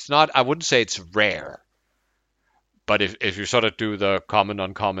 It's not. I wouldn't say it's rare, but if you sort of do the common,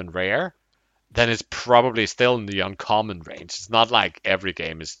 uncommon, rare, then it's probably still in the uncommon range. It's not like every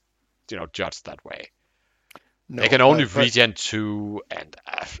game is, judged that way. No, They can only but- regen 2, and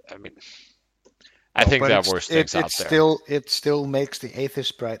I mean, I think but there are it's- worse things out there. It still makes the Aether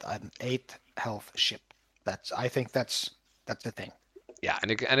Sprite an 8 health ship. I think that's the thing. Yeah, and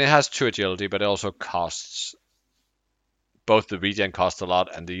it has 2 agility, but it also costs. Both the regen costs a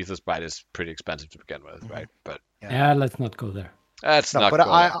lot, and the Aether Sprite is pretty expensive to begin with, right? But Yeah, let's not go there. that's No, not. but go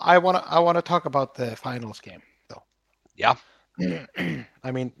there. I want to talk about the finals game though. Yeah.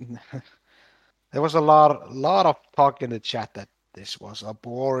 I mean, there was a lot of talk in the chat that this was a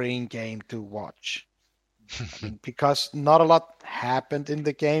boring game to watch. I mean, because not a lot happened in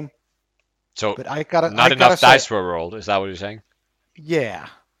the game. So But I gotta not I enough gotta say, dice were rolled. Is that what you're saying? yeah,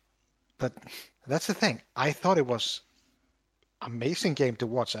 but that's the thing. I thought it was amazing game to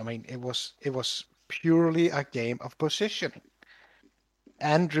watch. I mean, it was purely a game of positioning.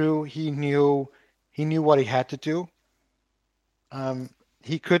 Andrew, he knew what he had to do.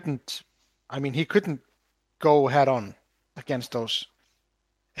 He couldn't go head on against those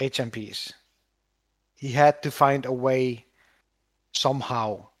HMPs. He had to find a way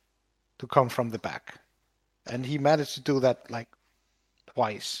somehow to come from the back. And he managed to do that like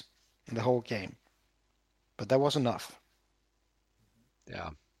twice in the whole game. But that was enough. Yeah.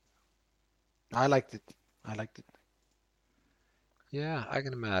 I liked it. Yeah, I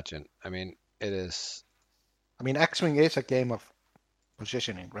can imagine. I mean, it is. I mean, X-Wing is a game of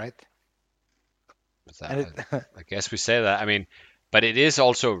positioning, right? what's that? And it, I guess we say that. I mean, but it is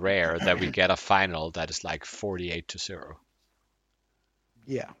also rare that we get a final that is like 48-0.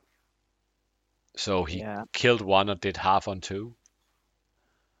 yeah. So he Yeah. killed 1 or did half on 2.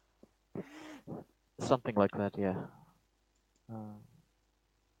 Something like that, yeah.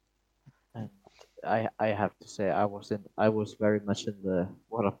 And I have to say I was very much in the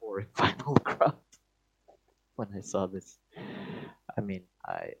what a boring final crowd when I saw this. I mean,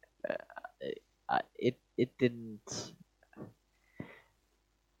 it didn't,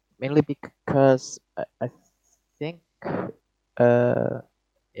 mainly because I think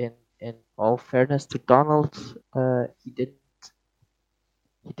in all fairness to Donald, he didn't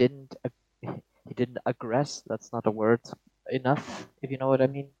aggress. That's not a word enough, if you know what I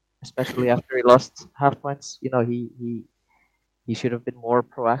mean. Especially after he lost half points, he should have been more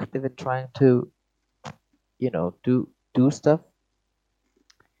proactive in trying to, do stuff.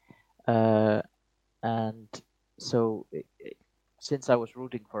 And so, since I was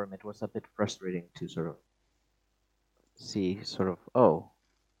rooting for him, it was a bit frustrating to sort of see, oh,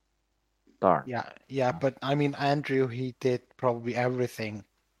 darn. Yeah, but I mean, Andrew, he did probably everything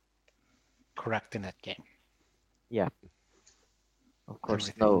correct in that game. Yeah. Of course,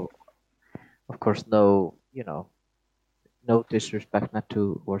 Everything. no, no disrespect not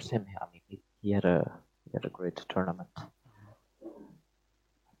towards him. I mean, he had a great tournament.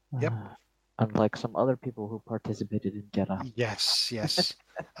 Yep. Unlike some other people who participated in Jeddah. Yes.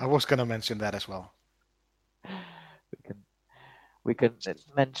 I was gonna mention that as well. We can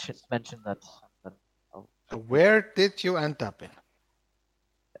mention that. Oh, So where did you end up in?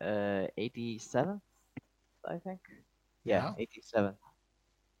 87th, I think. Yeah, 87th.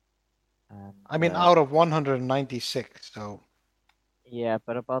 And, I mean, out of 196, so. Yeah,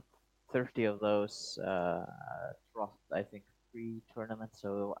 but about 30 of those dropped, I think, 3 tournaments.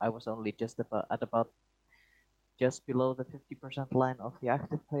 So I was only just about just below the 50% line of the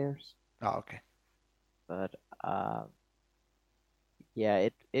active players. Oh, okay. But yeah,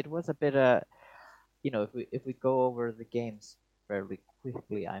 it was a bit if we go over the games fairly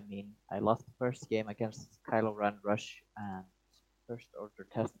quickly, I mean, I lost the first game against Kylo Ren Rush and First Order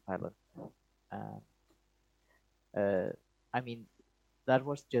Test Pilot. I mean, that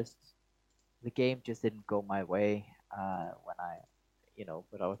was just the game just didn't go my way when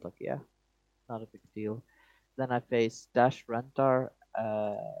but I was like, yeah, not a big deal. Then I faced Dash Rentar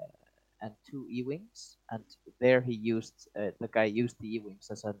and 2 E-Wings, and there he used the guy used the E-Wings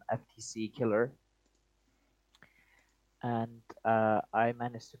as an FTC killer, and I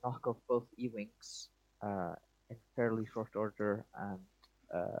managed to knock off both E-Wings in fairly short order, and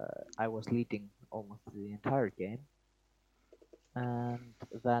I was leading almost the entire game. And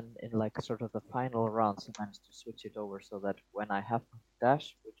then in like sort of the final rounds, he managed to switch it over so that when I have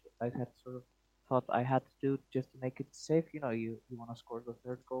dash, which I had sort of thought I had to do just to make it safe, you want to score the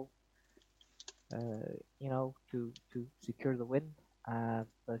 3rd goal, to secure the win.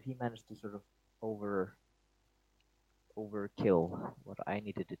 But he managed to sort of overkill what I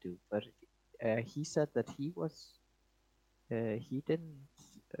needed to do. But he said that he didn't.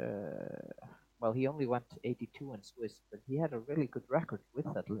 Well, he only went 82 in Swiss, but he had a really good record with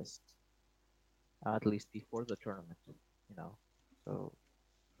that list, at least before the tournament, So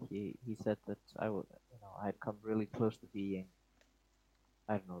he said that I had come really close to being,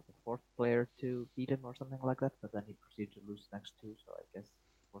 I don't know, the 4th player to beat him or something like that, but then he proceeded to lose the next 2, so I guess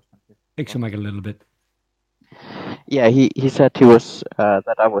worse than 50. Takes him like a little bit. Yeah, he said he was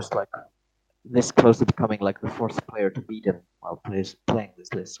that I was like this close to becoming like the 4th player to beat him while playing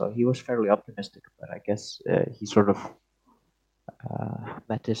this list. So he was fairly optimistic, but I guess he sort of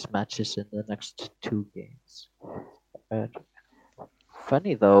met his matches in the next 2 games. But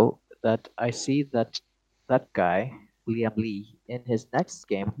funny though that I see that guy, Liam Lee, in his next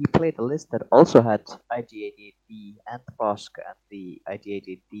game, he played a list that also had IG-88B and Bosk and the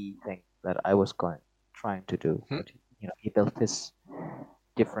IG-88D thing that I was trying to do. But he built his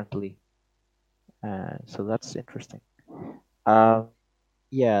differently. So that's interesting.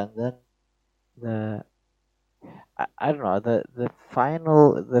 Yeah, and then I don't know, the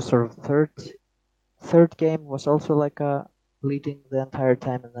final, the sort of third game was also like leading the entire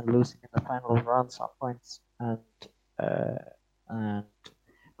time and then losing in the final rounds on points, and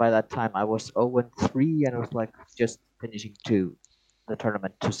by that time I was 0-3 and I was like just finishing to the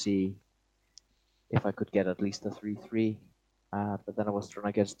tournament to see if I could get at least a 3-3, but then I was thrown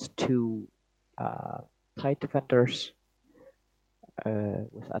against 2 tight defenders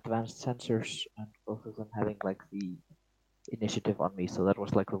with advanced sensors, and both of them having like the initiative on me. So that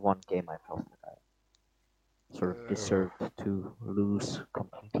was like the one game I felt that I sort of deserved to lose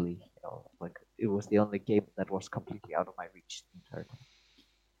completely. Like it was the only game that was completely out of my reach the entire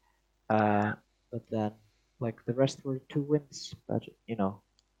time. But then like the rest were 2 wins. But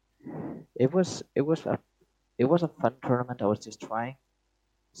it was a fun tournament. I was just trying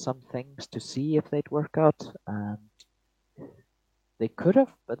some things to see if they'd work out, and they could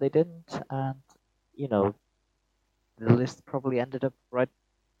have, but they didn't. And the list probably ended up right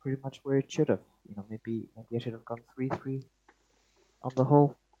pretty much where it should have. Maybe I should have gone 3-3 on the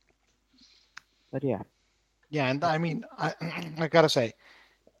whole. But yeah. Yeah, and I mean, I gotta say,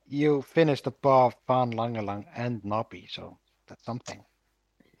 you finished above Van Langelang and Nobby, so that's something.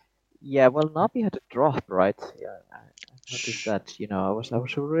 Yeah, well, Nobby had a drop, right? Yeah, I noticed that. I was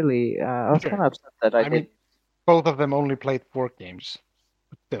really, I was kind of upset that I mean, both of them only played 4 games,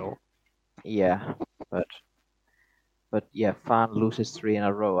 but still. Yeah, but yeah, Fan loses 3 in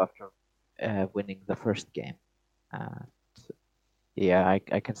a row after winning the first game. Yeah,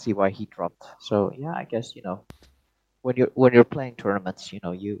 I can see why he dropped. So yeah, I guess when you're playing tournaments, you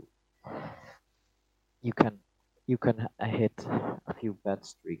can hit a few bad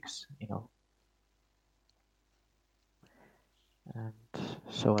streaks, And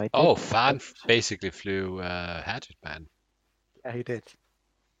so I did. Oh, Fan basically flew Hatchet Man. Yeah, he did.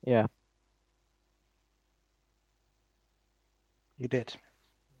 Yeah. He did.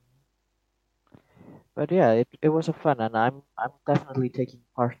 But yeah, it was a fun, and I'm definitely taking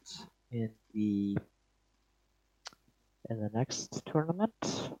part in the in the next tournament,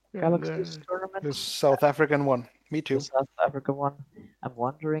 Galaxies tournament. The South African one. Me too. The South African one. I'm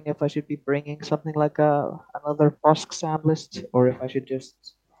wondering if I should be bringing something like another Bosk Sam list, or if I should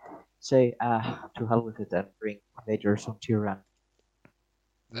just say, to hell with it and bring Major Sontiran.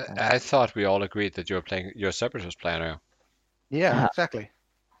 I thought we all agreed that you're a Separatist player now. Yeah, exactly.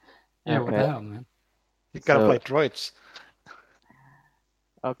 Yeah, what the hell, man? You gotta play droids.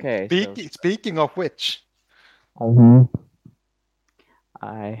 Okay. Speaking of which,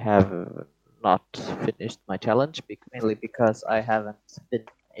 I have not finished my challenge, mainly because I haven't been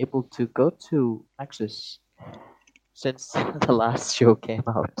able to go to Nexus since the last show came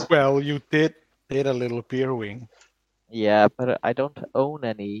out. Well, you did a little beer wing. Yeah, but I don't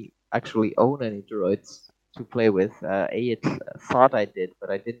actually own any droids to play with. It thought I did, but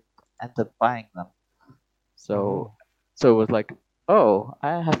I didn't end up buying them. So it was like, oh,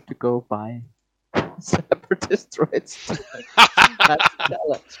 I have to go buy Separatist droids to make that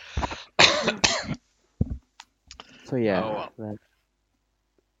challenge. So yeah.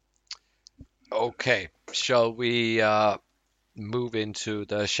 Okay, shall we move into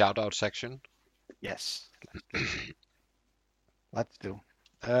the shout-out section? Yes. Let's do.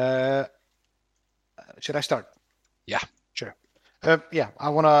 Should I start? Yeah. Sure. I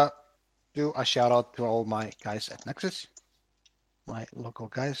want to do a shout out to all my guys at Nexus, my local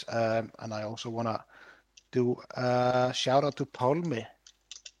guys, and I also want to do a shout out to Palme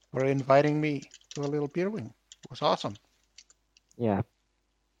for inviting me to a little beer wing. It was awesome. Yeah.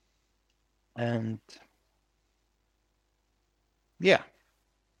 And yeah,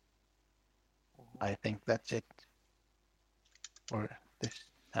 I think that's it for this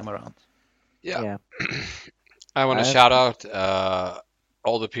time around. Yeah. I want to shout out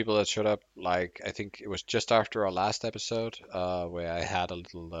all the people that showed up. Like, I think it was just after our last episode where I had a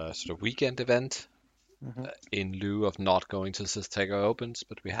little sort of weekend event in lieu of not going to Systega Opens,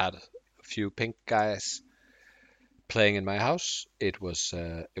 but we had a few pink guys playing in my house. It was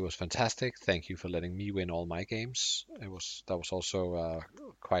fantastic. Thank you for letting me win all my games. That was also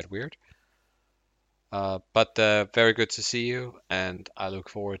quite weird. But very good to see you, and I look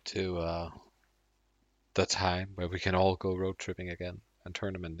forward to the time where we can all go road tripping again and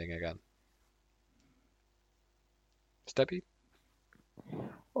tournamenting again. Steppy?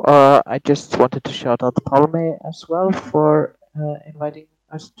 I just wanted to shout out Palme as well for inviting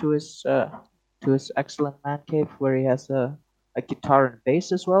us to his excellent man cave where he has a guitar and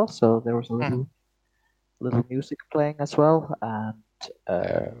bass as well. So there was a little music playing as well,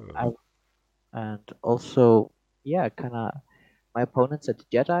 and also kind of my opponents at the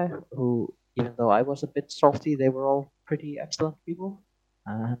Jedi, who even though I was a bit salty, they were all pretty excellent people,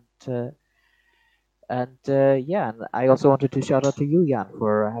 and I also wanted to shout out to you, Jan,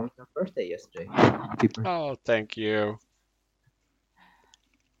 for having your birthday yesterday. Happy birthday. Oh, thank you.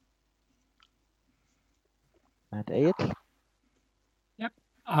 And Ayat? Yep.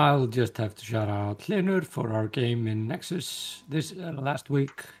 I'll just have to shout out Hlynur for our game in Nexus this last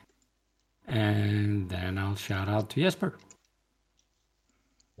week. And then I'll shout out to Jesper.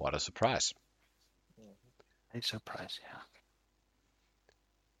 What a surprise. A surprise, yeah.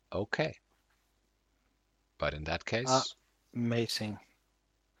 Okay. But in that case... amazing.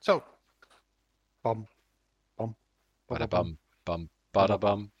 So, bum, bum, bada bum, bum, bada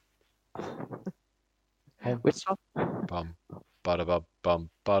bum. Which song? Bum, bada bum,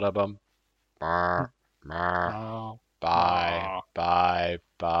 bada bum. Bye, bye,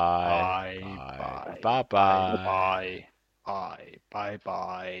 bye, bye, bye, bye,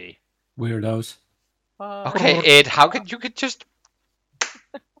 bye. Weirdos. Okay, Ed, how could you just...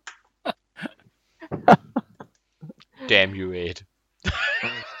 Damn you, Ed.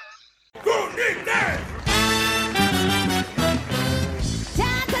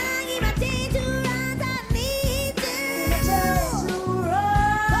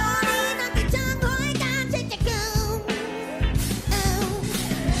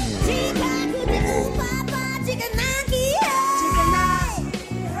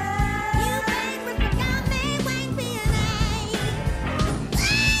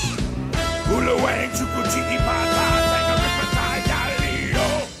 Hula Wang, Chukuchiki